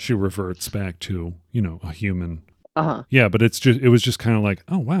 she reverts back to, a human. Yeah, but it was just kind of like,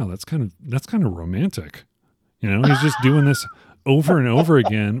 oh wow, that's kind of romantic. He's just doing this over and over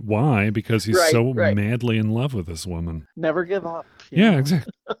again. Why? Because he's so madly in love with this woman. Never give up. Yeah,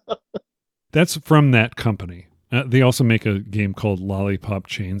 exactly. That's from that company. They also make a game called Lollipop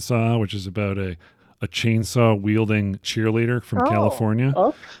Chainsaw, which is about a chainsaw wielding cheerleader from California.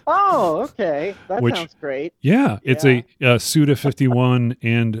 Okay. That sounds great. Yeah, it's a Suda51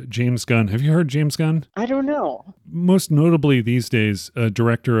 and James Gunn. Have you heard James Gunn? I don't know. Most notably these days,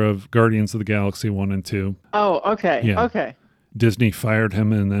 director of Guardians of the Galaxy 1 and 2. Oh, okay. Yeah. Okay. Disney fired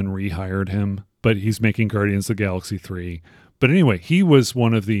him and then rehired him, but he's making Guardians of the Galaxy 3. But anyway, he was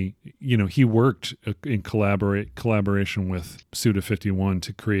one of the, he worked in collaboration with Suda51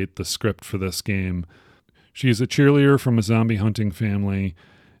 to create the script for this game. She's a cheerleader from a zombie hunting family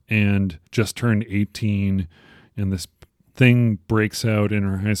and just turned 18. And this thing breaks out in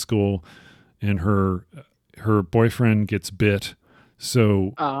her high school and her boyfriend gets bit.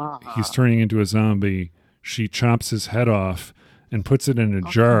 So he's turning into a zombie. She chops his head off and puts it in a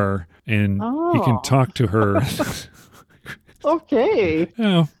jar and he can talk to her. Okay.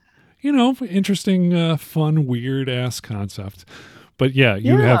 Interesting, fun, weird ass concept. But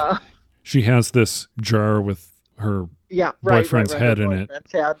yeah, she has this jar with her boyfriend's head in it.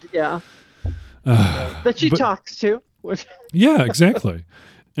 Yeah. That she talks to. Yeah, exactly.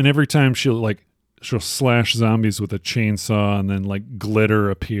 And every time she'll slash zombies with a chainsaw and then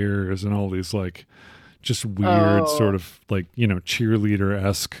glitter appears and all these just weird sort of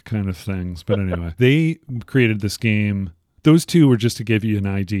cheerleader-esque kind of things. But anyway, they created this game. Those two were just to give you an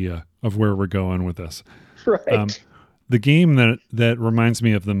idea of where we're going with this. Right. The game that reminds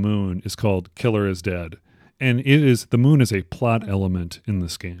me of the Moon is called Killer is Dead. And the moon is a plot element in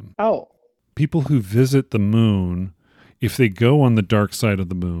this game. Oh. People who visit the moon, if they go on the dark side of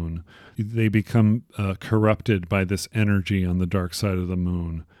the moon, they become corrupted by this energy on the dark side of the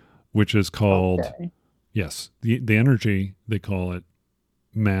moon, which is called, yes, the energy, they call it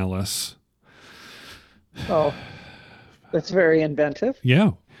malice. Oh, that's very inventive.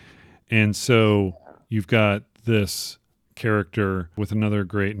 Yeah. And so you've got this character with another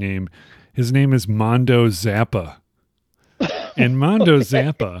great name. His name is Mondo Zappa. And Mondo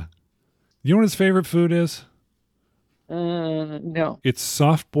Zappa, you know what his favorite food is? No. It's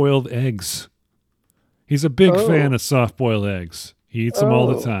soft-boiled eggs. He's a big fan of soft-boiled eggs. He eats them all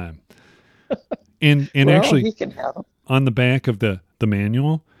the time. And actually, he can have them. On the back of the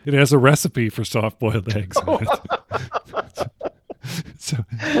manual, it has a recipe for soft-boiled eggs on it. So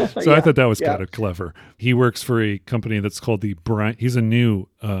I thought that was kind of clever. He works for a company that's called he's a new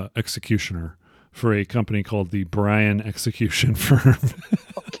executioner for a company called the Bryan Execution Firm.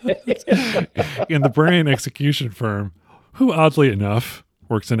 And the Bryan Execution Firm, who oddly enough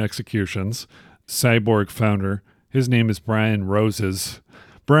works in executions, Cyborg founder, his name is Brian Roses.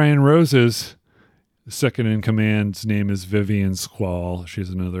 Brian Roses, second in command's name is Vivian Squall. She's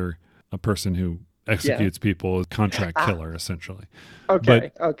a person who executes people, contract killer, essentially.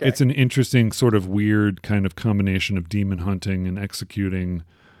 Okay. It's an interesting sort of weird kind of combination of demon hunting and executing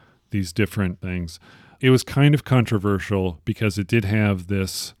these different things. It was kind of controversial because it did have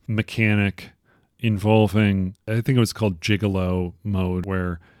this mechanic involving, I think it was called gigolo mode,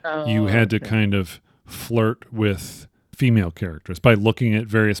 where you had to kind of flirt with female characters by looking at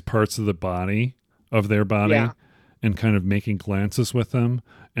various parts of their body and kind of making glances with them.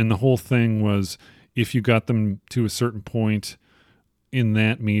 And the whole thing was, if you got them to a certain point in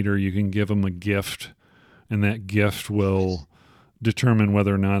that meter, you can give them a gift, and that gift will determine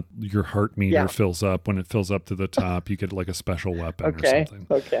whether or not your heart meter fills up. When it fills up to the top, you get like a special weapon or something.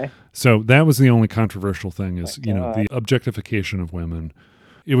 Okay. So that was the only controversial thing is, the objectification of women.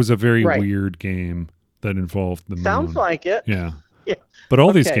 It was a very weird game that involved the moon. Sounds like it. Yeah. But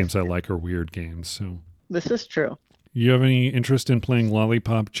all these games I like are weird games. So this is true. You have any interest in playing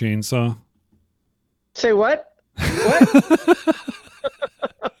Lollipop Chainsaw? Say what? What?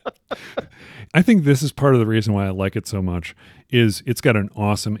 I think this is part of the reason why I like it so much is it's got an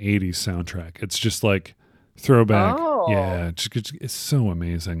awesome 80s soundtrack. It's just like throwback. Oh. Yeah, it's so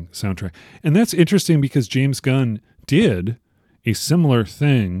amazing soundtrack. And that's interesting because James Gunn did a similar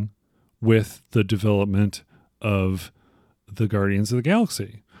thing with the development of the Guardians of the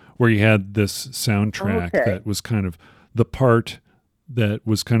Galaxy, where you had this soundtrack that was kind of the part that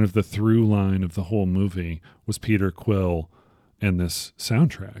was kind of the through line of the whole movie was Peter Quill and this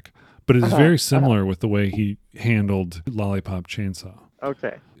soundtrack. But it's very similar with the way he handled Lollipop Chainsaw.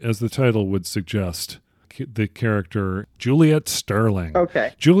 Okay. As the title would suggest, the character Juliet Starling.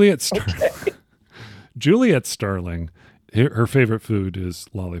 Okay. Juliet Starling, her favorite food is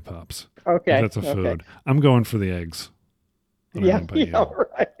lollipops. Okay. That's a food. I'm going for the eggs. Yeah,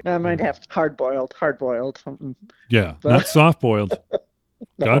 right. I might have hard-boiled. Yeah, not soft-boiled.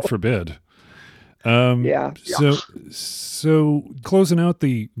 No. God forbid. So closing out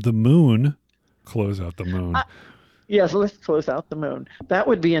the moon. Close out the moon. Yes, let's close out the moon. That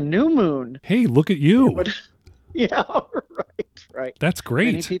would be a new moon. Hey, look at you. Right. That's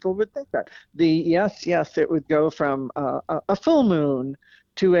great. Many people would think that. It would go from a full moon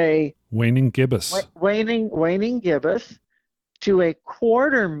to a waning gibbous. Waning gibbous to a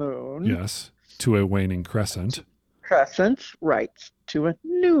quarter moon. Yes, to a waning crescent. Right, to a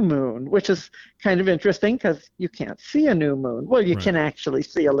new moon, which is kind of interesting because you can't see a new moon. Well, you can actually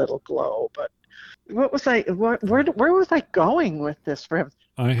see a little glow, but where was I going with this?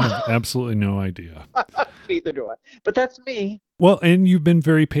 I have absolutely no idea. Neither do I. But that's me. Well, and you've been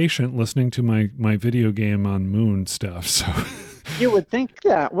very patient listening to my video game on moon stuff, so... You would think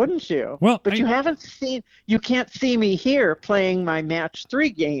that, wouldn't you? Well, but you can't see me here playing my match 3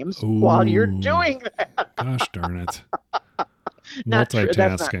 games while you're doing that. Gosh darn it. Not multitasking. True.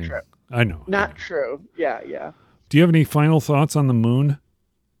 That's not true. I know. Not true. Yeah. Do you have any final thoughts on the moon?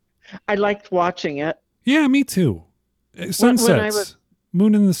 I liked watching it. Yeah, me too. Sunsets.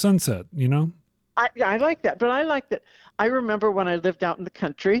 Moon in the sunset, you know? I like that, but I liked it. I remember when I lived out in the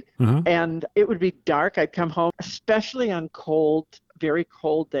country and it would be dark. I'd come home, especially on very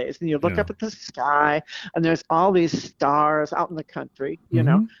cold days, and you look up at the sky and there's all these stars out in the country, you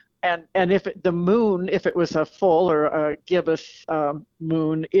know, and if the moon, if it was a full or a gibbous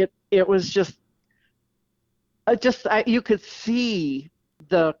moon, it was just you could see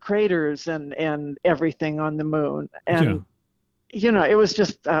the craters and everything on the moon, and you know, it was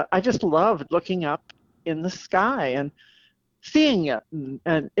just I just loved looking up in the sky and seeing it.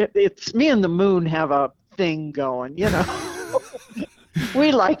 And it's me and the moon have a thing going, you know.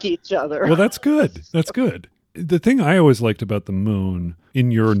 We like each other. Well, that's good. That's good. The thing I always liked about the moon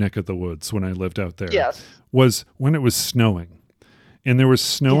in your neck of the woods when I lived out there Yes. was when it was snowing. And there was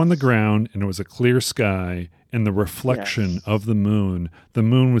snow on the Yes. ground and it was a clear sky and the reflection Yes. of the moon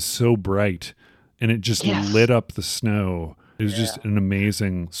was so bright and it just Yes. lit up the snow. It was just Yeah. an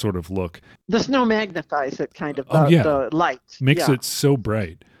amazing sort of look. The snow magnifies it kind of, Oh, yeah. the light. Makes Yeah. it so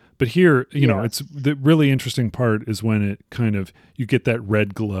bright. But here, you know, Yes. it's the really interesting part is when it kind of, you get that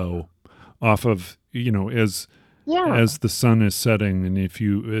red glow off of, you know, as Yeah. the sun is setting, and if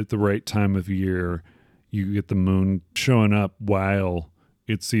you at the right time of year, you get the moon showing up while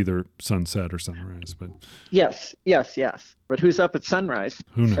it's either sunset or sunrise. But Yes. Yes. Yes. But who's up at sunrise?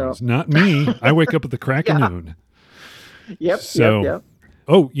 who So- knows? Not me. I wake up at the crack of Yeah. noon. Yep. So- Yep.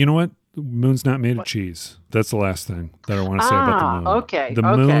 Oh, you know what? The moon's not made of cheese. That's the last thing that I want to say about the moon. Okay. The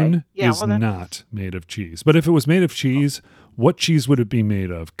okay. moon Yeah, is well, then- not made of cheese. But if it was made of cheese, what cheese would it be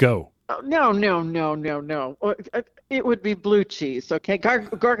made of? Go. Oh, no. It would be blue cheese. Okay.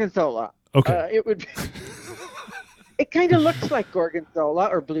 Gorgonzola. Okay. It would be. It kind of looks like gorgonzola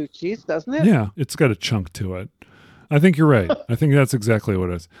or blue cheese, doesn't it? Yeah, it's got a chunk to it. I think you're right. I think that's exactly what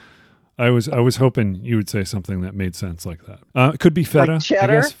it is. I was hoping you would say something that made sense like that. It could be feta. Like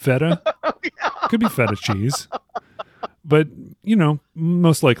cheddar? I guess feta. Oh, yeah. Could be feta cheese. But, you know,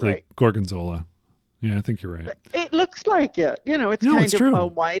 most likely Right. gorgonzola. Yeah, I think you're right. It looks like it. You know, it's No, kind it's of true.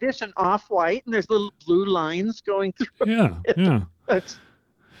 whitish and off-white, and there's little blue lines going through. Yeah, yeah. It's,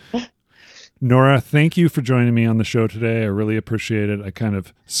 Nora, thank you for joining me on the show today. I really appreciate it. I kind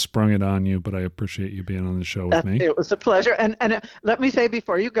of sprung it on you, but I appreciate you being on the show with me. It was a pleasure. And let me say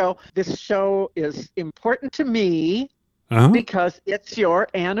before you go, this show is important to me Uh-huh. because it's your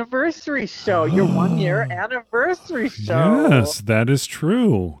anniversary show, your 1-year anniversary show. Yes, that is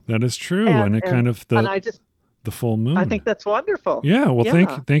true. That is true. And it kind of and I just the full moon. I think that's wonderful. Yeah, well,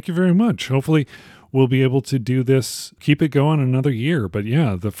 Yeah. thank you very much. Hopefully, we'll be able to do this, keep it going another year. But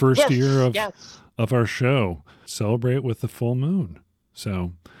yeah, the first year of our show, celebrate with the full moon.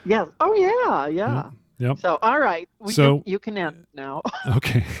 So Yeah. Oh yeah. yep. So all right, you can end now.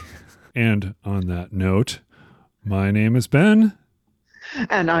 Okay. And on that note, my name is Ben,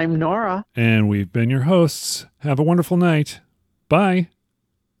 And I'm Nora. and we've been your hosts. Have a wonderful night. Bye.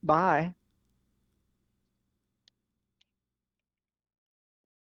 Bye.